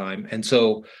the whole time. And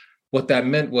so what that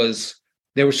meant was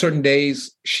there were certain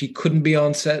days she couldn't be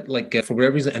on set, like for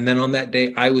whatever reason. And then on that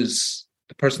day, I was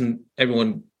the person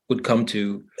everyone would come to. They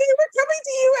were coming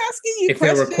to you, asking you if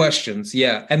questions. There were questions.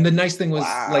 Yeah. And the nice thing was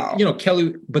like,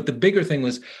 Kelly, but the bigger thing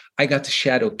was I got to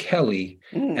shadow Kelly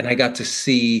and I got to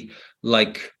see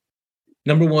like,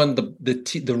 number one,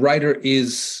 the writer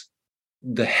is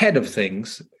the head of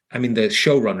things. I mean, the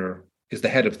showrunner is the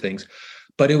head of things,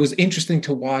 but it was interesting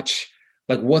to watch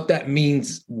like what that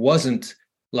means wasn't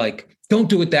like, don't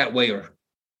do it that way or,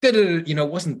 it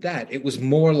wasn't that. It was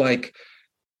more like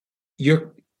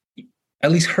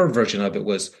at least her version of it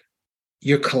was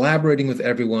you're collaborating with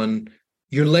everyone.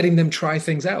 You're letting them try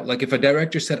things out. Like if a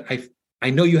director said, I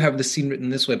know you have the scene written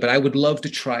this way, but I would love to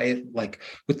try it like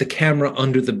with the camera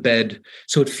under the bed.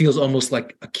 So it feels almost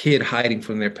like a kid hiding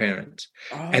from their parents.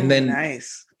 Oh, and then,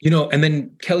 nice. And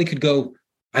then Kelly could go,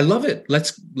 I love it.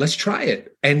 Let's try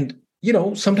it. And,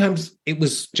 sometimes it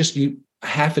was just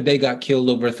half a day got killed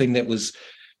over a thing that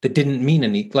didn't mean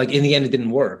any, like in the end, it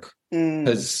didn't work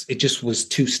because it just was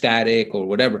too static or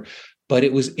whatever. But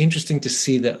it was interesting to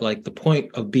see that like the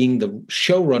point of being the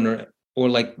showrunner or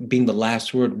like being the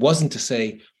last word wasn't to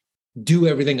say, do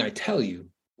everything I tell you.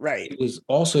 Right. It was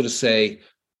also to say,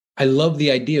 I love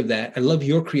the idea of that. I love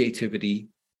your creativity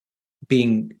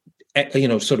being,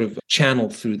 sort of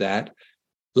channeled through that.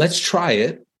 Let's try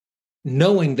it,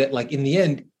 knowing that like in the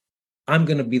end, I'm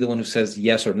going to be the one who says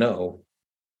yes or no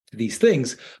to these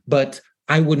things. But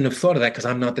I wouldn't have thought of that because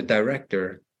I'm not the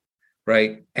director.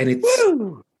 Right. And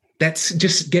that's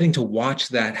just getting to watch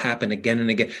that happen again and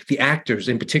again. The actors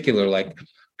in particular, like,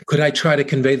 could I try to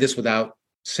convey this without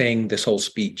saying this whole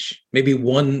speech? Maybe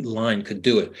one line could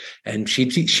do it. And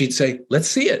she'd say, let's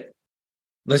see it.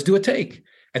 Let's do a take.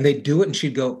 And they'd do it. And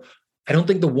she'd go, I don't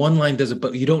think the one line does it,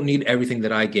 but you don't need everything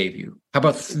that I gave you. How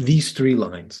about these 3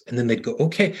 lines? And then they'd go,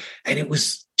 okay. And it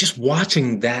was just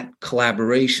watching that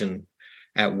collaboration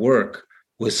at work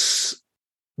was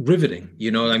riveting,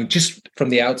 just from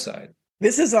the outside.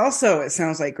 This is also, it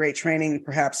sounds like great training,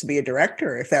 perhaps to be a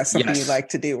director, if that's something you'd like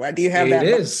to do. Do you have that?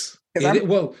 It is.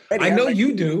 Well, I know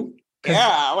you do.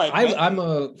 Yeah, I'm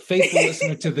a faithful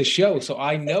listener to the show, so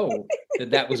I know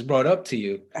that was brought up to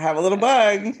you. I have a little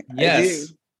bug.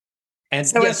 Yes. And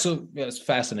so it's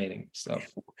fascinating stuff.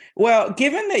 Well,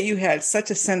 given that you had such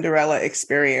a Cinderella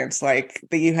experience, like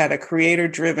that you had a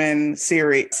creator-driven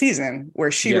season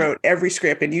where she wrote every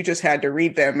script and you just had to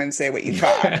read them and say what you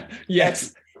thought.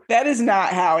 Yes. That is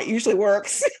not how it usually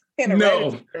works in a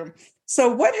writer's room.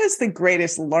 So what has the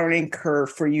greatest learning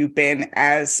curve for you been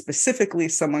as specifically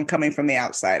someone coming from the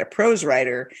outside, a prose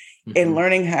writer, in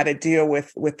learning how to deal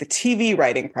with the TV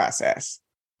writing process?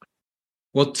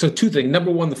 Well, so 2 things. Number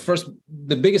one,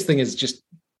 the biggest thing is just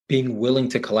being willing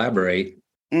to collaborate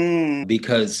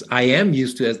because I am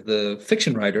used to, as the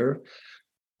fiction writer,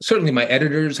 certainly my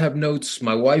editors have notes.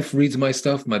 My wife reads my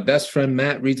stuff. My best friend,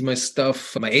 Matt, reads my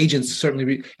stuff. My agents certainly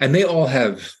read, and they all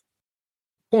have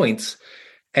points.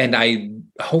 And I,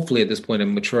 hopefully at this point,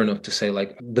 I'm mature enough to say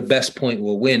like the best point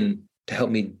will win to help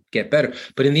me get better.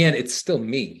 But in the end, it's still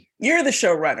me. You're the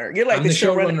showrunner. You're like the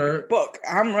showrunner book.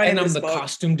 I'm running this book. And I'm the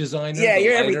costume designer. Yeah,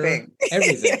 you're writer, everything.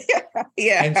 Everything.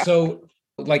 Yeah. And so,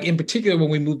 like in particular, when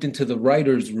we moved into the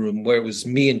writer's room, where it was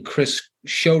me and Chris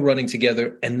show running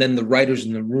together, and then the writers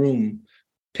in the room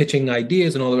pitching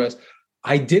ideas and all the rest,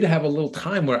 I did have a little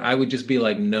time where I would just be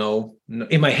like, no,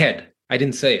 in my head. I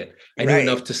didn't say it. I knew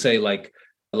enough to say like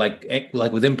with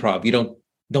improv, you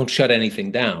don't shut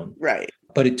anything down. Right.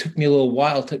 But it took me a little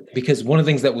while because one of the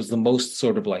things that was the most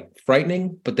sort of like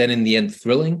frightening, but then in the end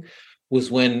thrilling,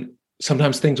 was when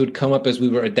sometimes things would come up as we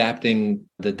were adapting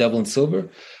The Devil in Silver,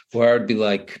 where I'd be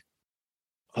like,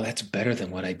 oh, that's better than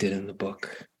what I did in the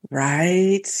book.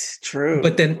 Right. True.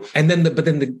 But then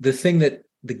the thing that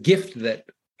the gift that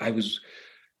I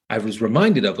I was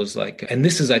reminded of was like, and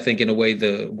this is, I think, in a way,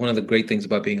 one of the great things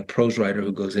about being a prose writer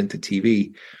who goes into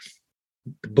TV.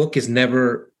 The book is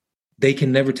they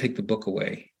can never take the book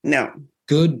away. No.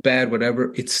 Good, bad,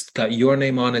 whatever. It's got your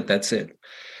name on it. That's it.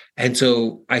 And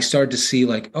so I started to see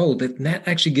like, oh, that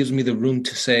actually gives me the room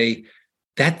to say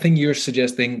that thing you're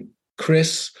suggesting,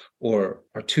 Chris, or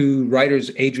our two writers,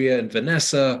 Adria and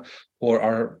Vanessa, or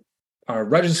our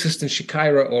writer's assistant,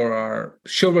 Shakira, or our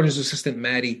showrunner's assistant,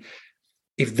 Maddie,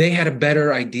 if they had a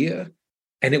better idea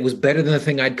and it was better than the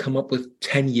thing I'd come up with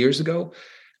 10 years ago,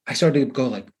 I started to go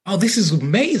like, oh, this is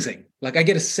amazing. Like I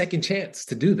get a second chance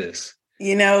to do this.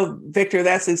 You know, Victor,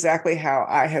 that's exactly how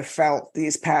I have felt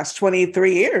these past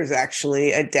 23 years,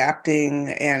 actually, adapting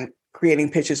and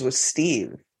creating pitches with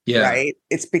Steve. Yeah. Right.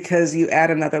 It's because you add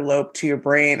another lobe to your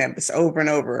brain, and it's over and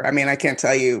over. I mean, I can't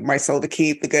tell you, My Soul to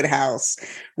Keep, The Good House.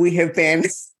 We have been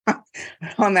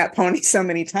on that pony so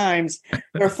many times.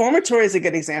 Reformatory is a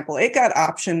good example. It got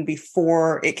optioned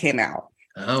before it came out.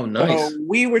 Oh, nice. So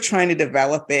we were trying to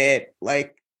develop it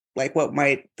like what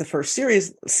might the first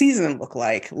season look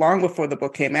like long before the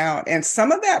book came out. And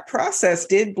some of that process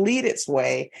did bleed its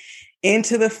way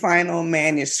into the final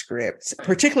manuscript,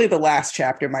 particularly the last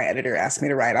chapter my editor asked me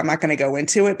to write. I'm not going to go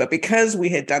into it, but because we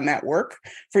had done that work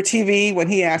for TV, when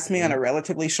he asked me on a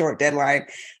relatively short deadline,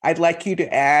 I'd like you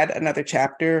to add another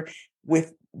chapter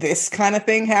with this kind of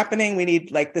thing happening. We need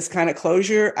like this kind of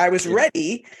closure. I was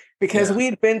ready because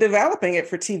we'd been developing it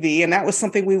for TV, and that was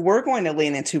something we were going to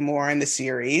lean into more in the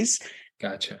series.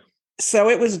 Gotcha. So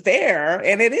it was there,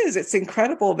 and it's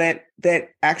incredible that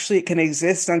actually it can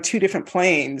exist on two different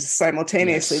planes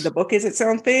simultaneously. Yes. The book is its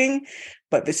own thing,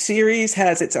 but the series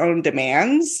has its own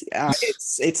demands.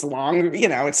 It's long,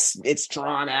 it's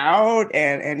drawn out,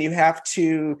 and you have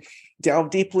to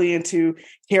delve deeply into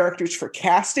characters for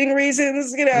casting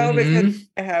reasons, because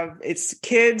I have it's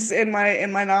kids in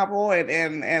my novel,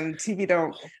 and TV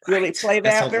don't really play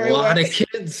that very well. That's a lot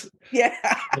of kids. Yeah.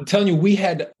 I'm telling you, we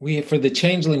had for the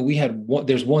Changeling,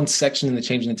 there's one section in the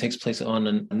Changeling that takes place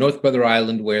on North Brother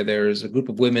Island where there's a group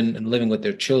of women and living with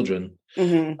their children.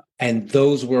 Mm-hmm. And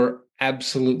those were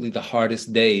absolutely the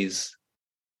hardest days,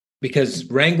 because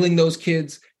wrangling those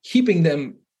kids, keeping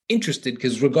them interested,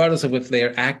 because regardless of if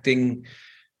they're acting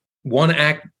one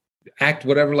act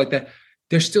whatever like that,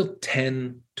 they're still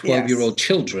 10, 12-year-old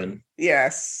children.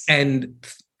 Yes. And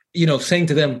saying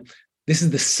to them, this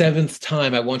is the 7th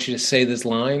time I want you to say this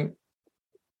line,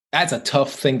 that's a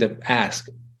tough thing to ask.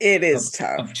 It is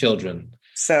tough of children.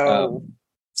 So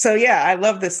yeah, I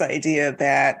love this idea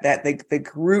that the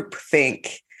group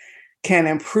think can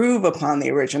improve upon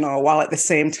the original, while at the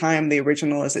same time the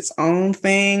original is its own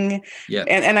thing. Yeah.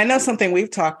 And I know something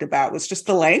we've talked about was just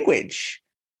the language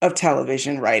of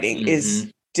television writing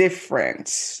is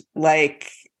different. Like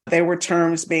there were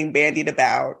terms being bandied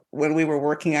about when we were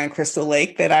working on Crystal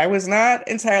Lake that I was not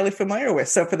entirely familiar with.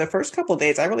 So for the first couple of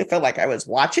days, I really felt like I was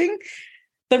watching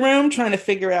the room, trying to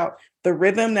figure out the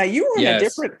rhythm. Now you were in a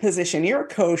different position. You're a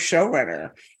co-showrunner.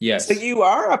 Yes. So you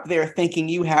are up there thinking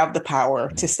you have the power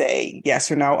to say yes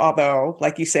or no. Although,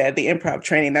 like you said, the improv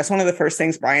training, that's one of the first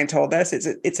things Brian told us.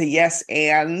 It's a yes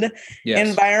and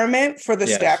environment for the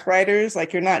staff writers.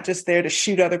 Like you're not just there to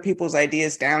shoot other people's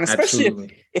ideas down,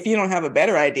 especially if you don't have a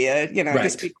better idea,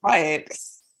 just be quiet.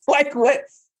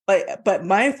 But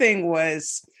my thing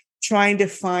was trying to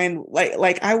find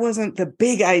like I wasn't the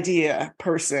big idea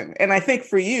person. And I think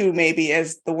for you, maybe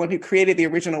as the one who created the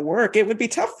original work, it would be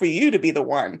tough for you to be the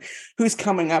one who's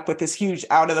coming up with this huge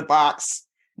out of the box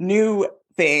new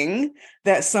thing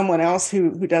that someone else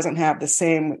who doesn't have the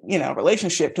same,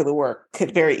 relationship to the work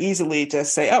could very easily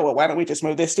just say, oh, well, why don't we just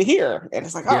move this to here? And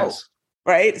it's like,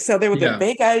 right. So there were the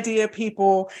big idea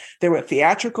people. There were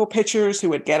theatrical pitchers who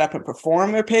would get up and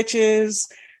perform their pitches.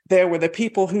 There were the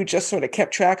people who just sort of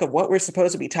kept track of what we're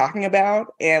supposed to be talking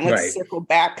about. And let's circle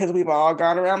back, because we've all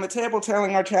gone around the table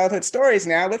telling our childhood stories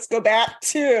now. Let's go back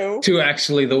to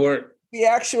actually the work. The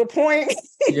actual point.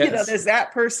 Yes. There's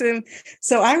that person.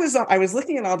 So I was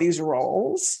looking at all these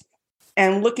roles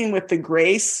and looking with the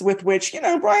grace with which,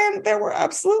 Brian, there were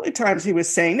absolutely times he was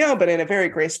saying no, but in a very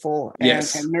graceful and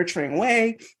nurturing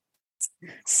way.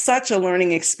 Such a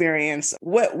learning experience.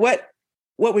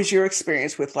 What was your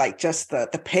experience with like just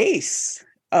the pace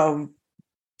of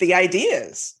the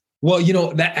ideas? Well,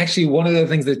 that actually one of the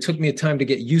things that took me time to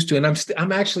get used to, and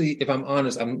I'm actually, if I'm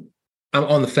honest, I'm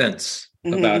on the fence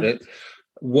about it,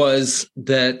 was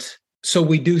that. So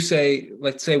we do say,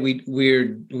 let's say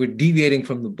we're deviating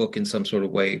from the book in some sort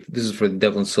of way. This is for the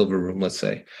Devil and Silver Room, let's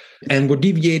say, and we're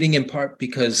deviating in part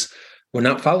because we're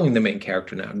not following the main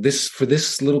character now. For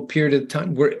this little period of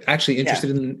time, we're actually interested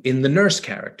in the nurse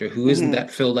character who isn't that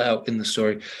filled out in the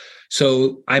story.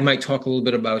 So I might talk a little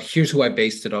bit about here's who I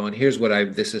based it on. Here's what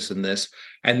this, and this.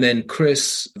 And then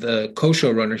Chris, the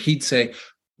co-showrunner, he'd say,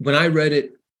 when I read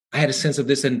it, I had a sense of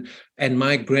this, and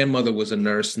my grandmother was a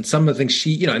nurse, and some of the things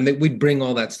she, and we'd bring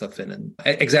all that stuff in, and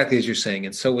exactly as you're saying.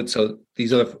 And so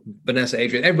these other, Vanessa,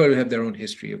 Adrian, everybody would have their own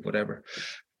history of whatever.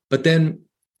 But then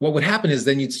what would happen is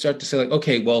then you'd start to say like,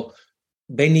 okay, well,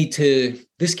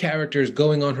 this character is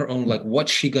going on her own. Like,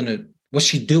 what's she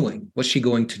doing? What's she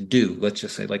going to do? Let's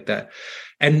just say like that.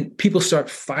 And people start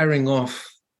firing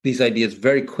off these ideas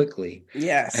very quickly.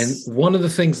 Yes. And one of the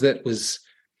things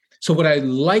so what I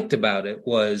liked about it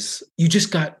was you just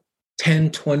got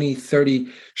 10, 20, 30.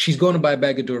 She's going to buy a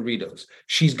bag of Doritos.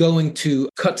 She's going to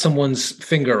cut someone's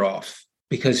finger off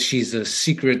because she's a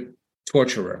secret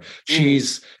torturer.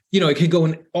 She's, it could go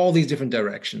in all these different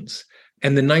directions.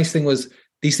 And the nice thing was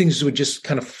these things would just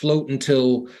kind of float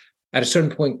until at a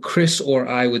certain point, Chris or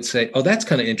I would say, oh, that's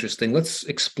kind of interesting. Let's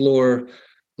explore,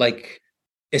 like,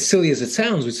 as silly as it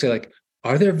sounds, we'd say like,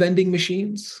 are there vending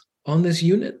machines on this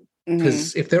unit?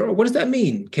 Because if there are, what does that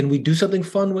mean? Can we do something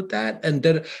fun with that? And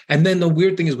then the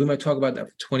weird thing is we might talk about that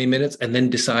for 20 minutes and then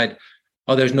decide,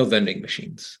 oh, there's no vending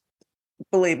machines.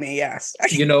 Believe me, yes.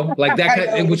 Like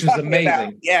that, which was amazing.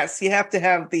 About. Yes, you have to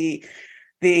have the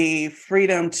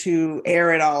freedom to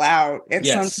air it all out. And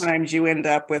sometimes you end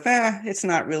up with, it's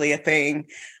not really a thing.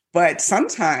 But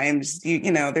sometimes,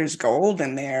 there's gold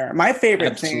in there. My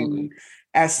favorite thing,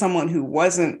 as someone who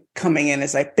wasn't coming in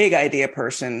as a big idea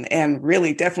person and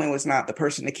really definitely was not the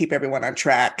person to keep everyone on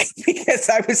track because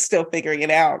I was still figuring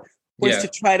it out, was to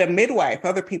try to midwife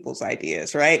other people's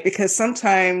ideas, right? Because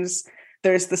sometimes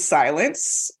there's the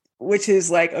silence, which is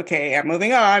like, okay, I'm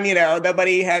moving on,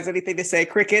 nobody has anything to say,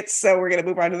 crickets, so we're going to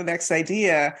move on to the next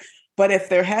idea. But if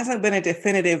there hasn't been a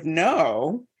definitive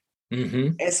no,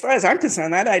 as far as I'm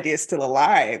concerned, that idea is still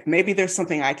alive. Maybe there's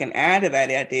something I can add to that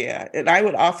idea. And I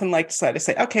would often like to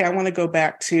say, okay, I want to go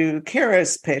back to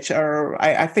Kara's pitch, or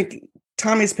I think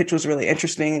Tommy's pitch was really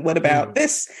interesting. What about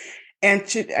this? And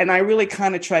I really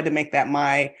kind of tried to make that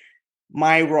my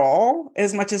role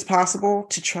as much as possible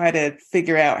to try to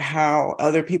figure out how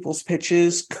other people's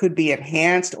pitches could be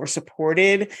enhanced or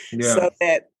supported so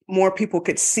that more people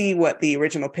could see what the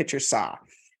original pitcher saw.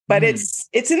 But it's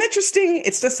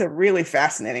just a really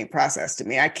fascinating process to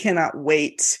me. I cannot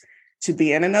wait to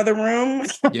be in another room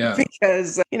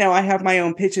because, I have my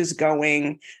own pitches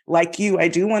going. Like you, I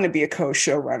do want to be a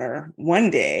co-showrunner one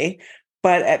day.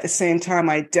 But at the same time,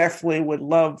 I definitely would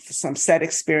love some set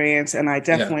experience, and I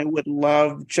definitely would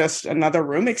love just another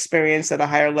room experience at a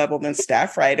higher level than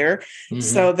staff writer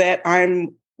so that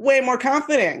I'm way more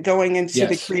confident going into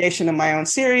the creation of my own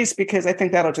series, because I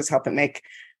think that'll just help it make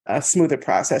a smoother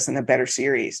process and a better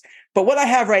series. But what I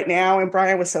have right now, and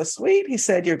Brian was so sweet, he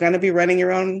said, you're going to be running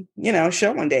your own,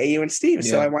 show one day, you and Steve.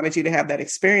 So I wanted you to have that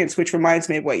experience, which reminds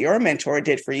me of what your mentor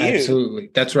did for you. Absolutely.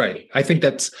 That's right. I think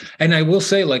and I will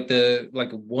say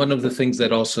one of the things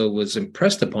that also was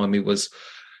impressed upon me was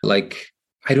like,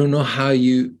 I don't know how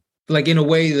you, like, in a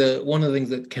way, one of the things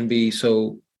that can be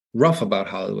so rough about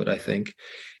Hollywood, I think,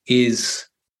 is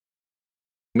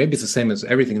maybe it's the same as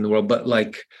everything in the world, but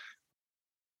like,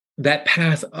 that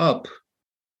path up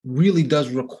really does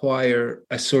require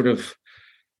a sort of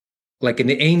like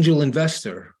an angel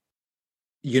investor,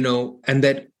 and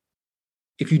that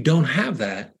if you don't have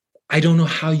that, I don't know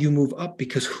how you move up,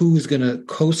 because who's going to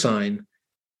co-sign,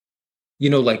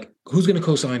 who's going to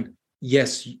co-sign?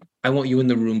 Yes, I want you in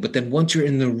the room. But then once you're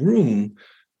in the room,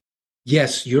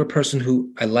 yes, you're a person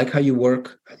who, I like how you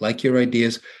work. I like your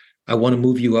ideas. I want to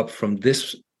move you up from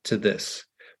this to this.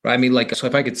 I mean, so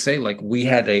if I could say, we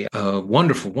had a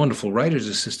wonderful, wonderful writer's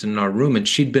assistant in our room, and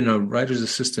she'd been a writer's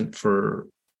assistant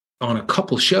on a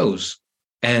couple shows,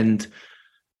 but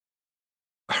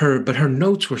her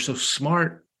notes were so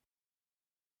smart,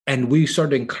 and we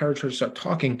started to encourage her to start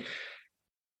talking.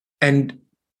 And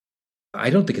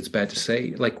I don't think it's bad to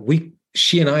say,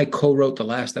 she and I co-wrote the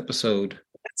last episode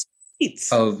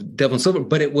of Devil and Silver,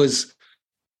 but it was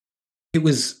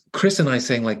Chris and I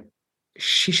saying,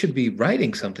 she should be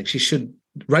writing something.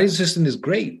 Writing assistant is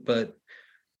great, but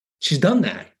she's done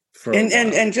that.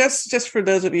 And just for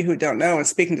those of you who don't know, and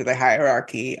speaking to the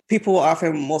hierarchy, people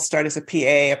often will start as a PA.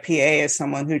 A PA is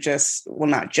someone who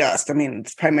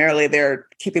it's primarily they're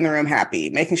keeping the room happy,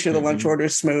 making sure the lunch order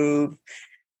is smooth,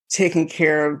 taking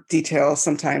care of details,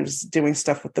 sometimes doing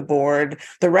stuff with the board.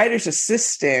 The writer's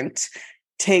assistant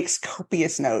takes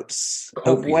copious notes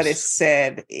of what is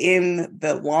said in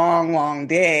the long, long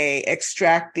day,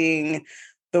 extracting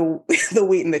the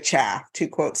wheat and the chaff, to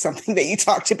quote something that you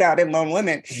talked about in Lone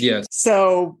Women. Yes.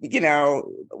 So,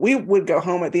 we would go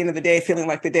home at the end of the day feeling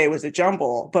like the day was a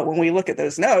jumble. But when we look at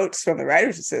those notes from the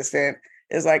writer's assistant,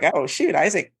 it's like, oh shoot,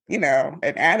 Isaac, and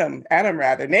Adam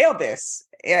rather nailed this.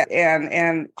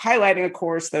 And highlighting, of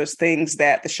course, those things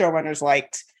that the showrunners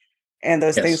liked and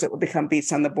those things that would become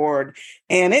beats on the board.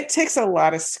 And it takes a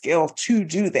lot of skill to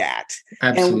do that.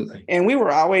 Absolutely. And we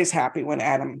were always happy when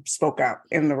Adam spoke up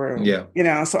in the room.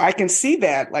 Yeah. So I can see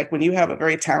that, like, when you have a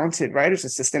very talented writer's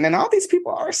assistant, and all these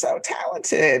people are so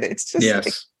talented. It's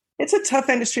just it's a tough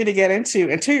industry to get into.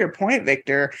 And to your point,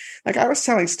 Victor, like I was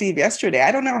telling Steve yesterday,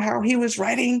 I don't know how he was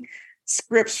writing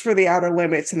scripts for The Outer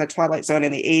Limits and The Twilight Zone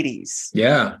in the 80s.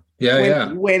 Yeah.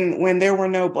 When there were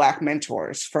no Black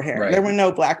mentors for him. Right. There were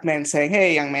no Black men saying,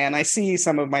 hey, young man, I see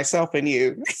some of myself in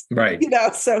you. Right.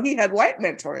 So he had white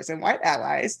mentors and white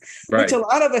allies, which a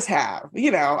lot of us have,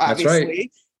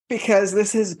 obviously, because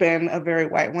this has been a very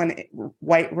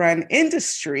white run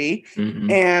industry.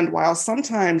 Mm-hmm. And while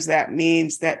sometimes that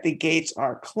means that the gates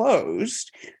are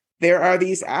closed, there are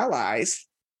these allies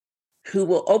who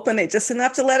will open it just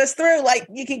enough to let us through. Like,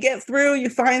 you can get through, you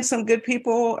find some good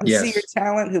people who see your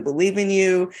talent, who believe in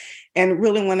you, and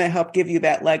really want to help give you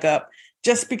that leg up.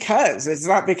 Just because it's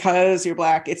not because you're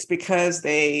Black, it's because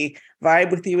they vibe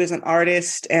with you as an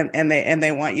artist and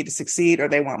they want you to succeed, or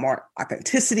they want more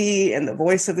authenticity in the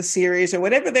voice of the series, or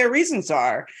whatever their reasons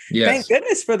are. Yes. Thank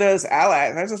goodness for those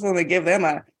allies. I just want to give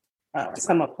them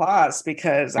some applause,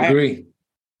 because I agree.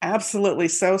 Absolutely.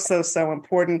 So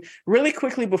important. Really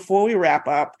quickly before we wrap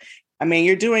up, I mean,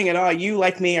 you're doing it all. You,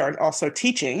 like me, are also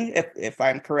teaching, if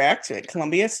I'm correct, at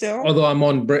Columbia still. Although I'm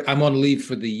on leave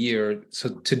for the year, so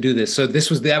to do this. So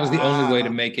that was the only way to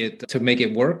make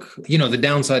it work. The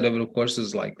downside of it, of course,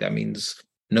 is like that means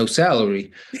no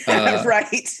salary.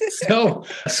 Right.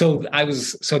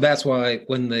 so that's why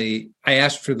I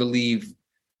asked for the leave,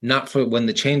 not for when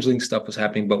the Changeling stuff was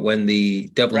happening, but when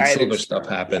the Devil and Silver stuff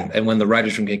happened, and when the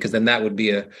writers' room came, because then that would be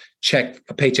a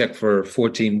paycheck for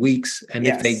 14 weeks. And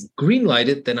if they greenlight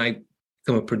it, then I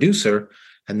become a producer,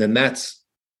 and then that's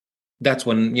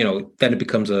when then it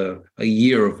becomes a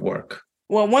year of work.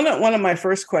 Well, one of my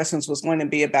first questions was going to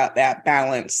be about that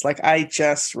balance. Like, I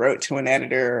just wrote to an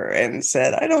editor and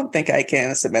said, I don't think I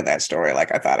can submit that story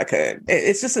like I thought I could.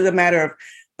 It's just a matter of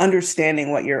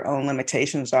understanding what your own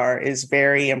limitations are is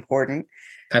very important.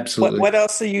 Absolutely. What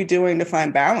else are you doing to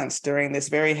find balance during this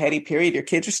very heady period? Your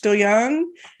kids are still young.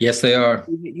 Yes, they are.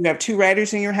 You have 2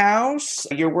 writers in your house.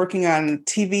 You're working on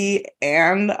TV,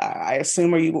 and I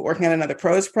assume, are you working on another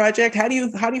prose project? How do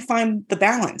you find the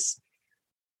balance?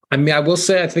 I mean, I will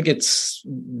say I think it's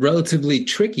relatively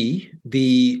tricky.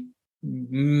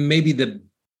 Maybe the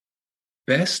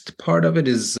best part of it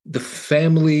is the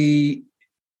family.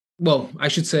 Well, I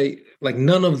should say, like,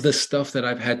 none of the stuff that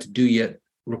I've had to do yet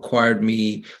required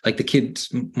me, like the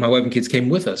kids, my wife and kids came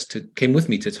with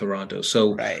me to Toronto.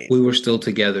 So we were still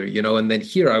together, and then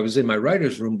here I was in my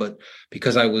writer's room, but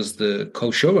because I was the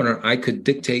co-showrunner, I could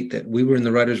dictate that we were in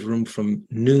the writer's room from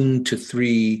noon to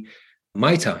 3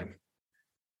 my time.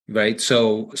 Right.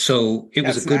 So it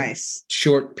was a good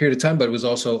short period of time, but it was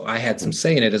also, I had some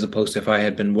say in it, as opposed to if I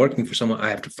had been working for someone, I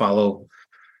have to follow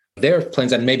their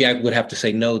plans, and maybe I would have to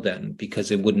say no then, because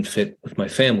it wouldn't fit with my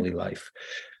family life.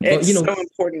 It's so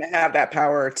important to have that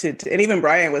power to, and even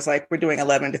Brian was like, we're doing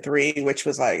 11 to 3, which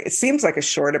was like, it seems like a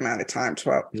short amount of time.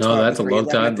 12. No, that's a long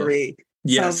time. 3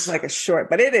 sounds like a short,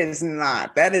 but it is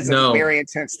not. That is a very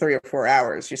intense 3 or 4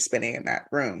 hours you're spending in that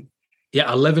room.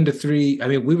 Yeah, 11 to 3. I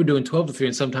mean, we were doing 12 to 3,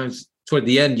 and sometimes toward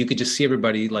the end, you could just see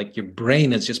everybody, like, your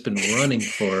brain has just been running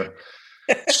for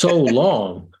so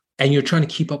long. And you're trying to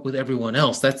keep up with everyone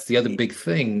else. That's the other big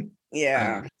thing.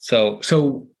 Yeah. So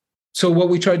what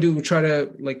we try to do,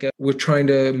 we're trying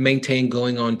to maintain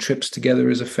going on trips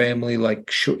together as a family, like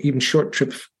short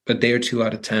trips, a day or 2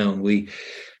 out of town. We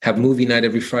have movie night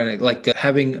every Friday. Like,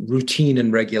 having routine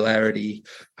and regularity,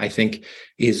 I think,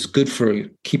 is good for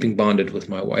keeping bonded with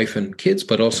my wife and kids.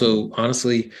 But also,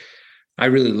 honestly, I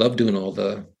really love doing all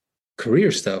the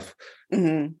career stuff.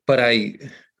 Mm-hmm. But I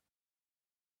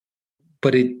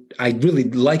really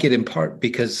like it in part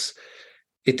because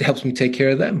it helps me take care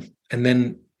of them. And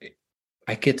then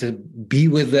I get to be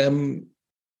with them,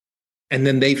 and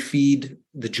then they feed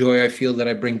the joy I feel that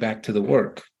I bring back to the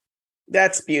work.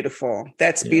 That's beautiful.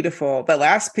 That's beautiful. The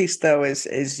last piece, though,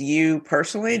 is you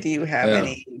personally. Do you have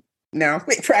any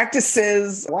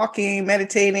practices, walking,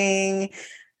 meditating,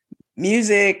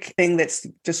 music, thing that's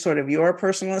just sort of your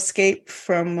personal escape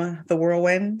from the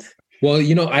whirlwind? Well,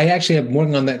 I actually have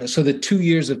working on that. So the 2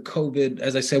 years of COVID,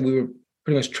 as I said, we were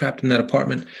pretty much trapped in that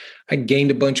apartment. I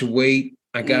gained a bunch of weight.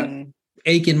 I got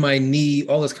ache in my knee,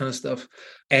 all this kind of stuff.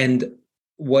 And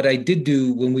what I did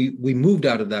do when we moved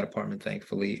out of that apartment,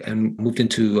 thankfully, and moved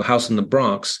into a house in the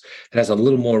Bronx, it has a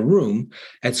little more room.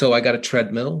 And so I got a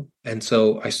treadmill. And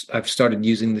so I've started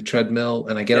using the treadmill,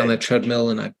 and I get on that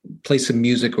treadmill and I play some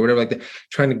music or whatever like that,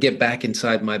 trying to get back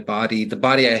inside my body, the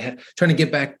body I had, trying to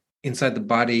get back inside the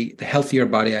body, the healthier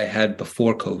body I had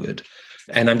before COVID.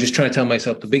 And I'm just trying to tell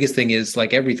myself the biggest thing is,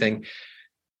 like everything,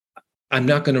 I'm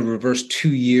not going to reverse 2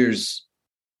 years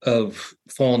of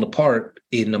falling apart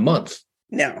in a month.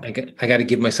 No, I got to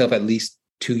give myself at least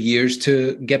 2 years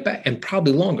to get back, and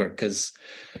probably longer, because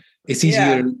it's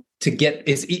easier to get.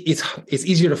 It's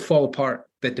easier to fall apart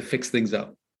than to fix things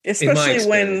up. Especially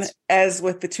when, as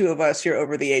with the two of us, you're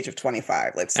over the age of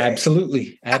 25. Let's say.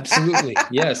 Absolutely,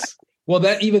 yes. Well,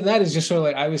 that is just sort of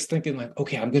like, I was thinking like,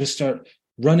 okay, I'm going to start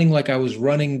running like I was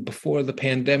running before the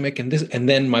pandemic, and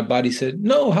then my body said,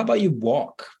 no, how about you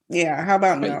walk? Yeah, how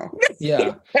about no?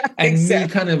 Yeah, and me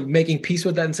kind of making peace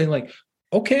with that and saying like,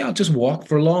 okay, I'll just walk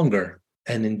for longer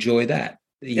and enjoy that.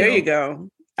 You go.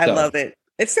 I love it.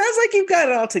 It sounds like you've got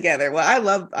it all together. Well,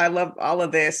 I love all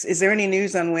of this. Is there any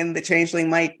news on when the Changeling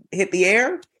might hit the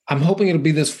air? I'm hoping it'll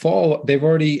be this fall.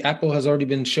 Apple has already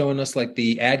been showing us like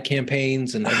the ad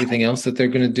campaigns and everything else that they're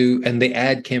going to do. And the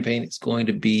ad campaign is going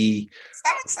to be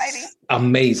so exciting.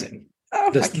 Amazing.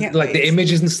 Oh, I can't wait. The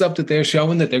images and stuff that they're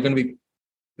showing that they're going to be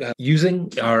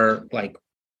using are like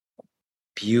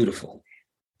beautiful.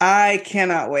 I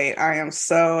cannot wait. I am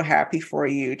so happy for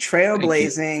you.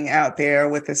 Trailblazing out there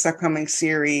with this upcoming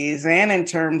series, and in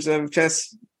terms of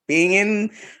just being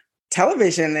in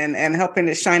television and helping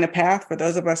to shine a path for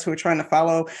those of us who are trying to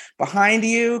follow behind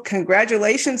you.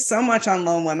 Congratulations so much on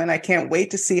Lone Women. I can't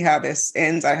wait to see how this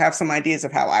ends. I have some ideas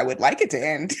of how I would like it to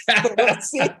end. But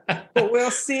we'll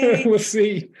see. We'll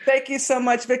see. Thank you so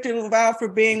much, Victor LaValle, for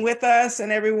being with us.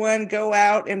 And everyone, go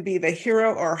out and be the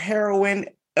hero or heroine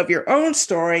of your own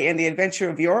story and the adventure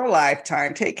of your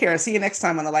lifetime. Take care. See you next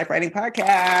time on the Life Writing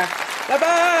Podcast.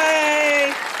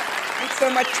 Bye-bye. Thanks so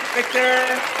much,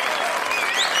 Victor.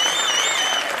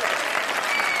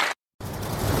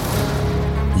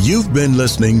 You've been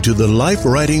listening to the Life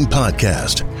Writing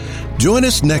Podcast. Join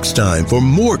us next time for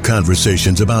more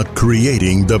conversations about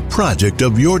creating the project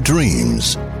of your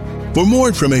dreams. For more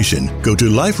information, go to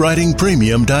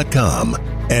lifewritingpremium.com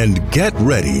and get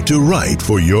ready to write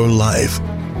for your life.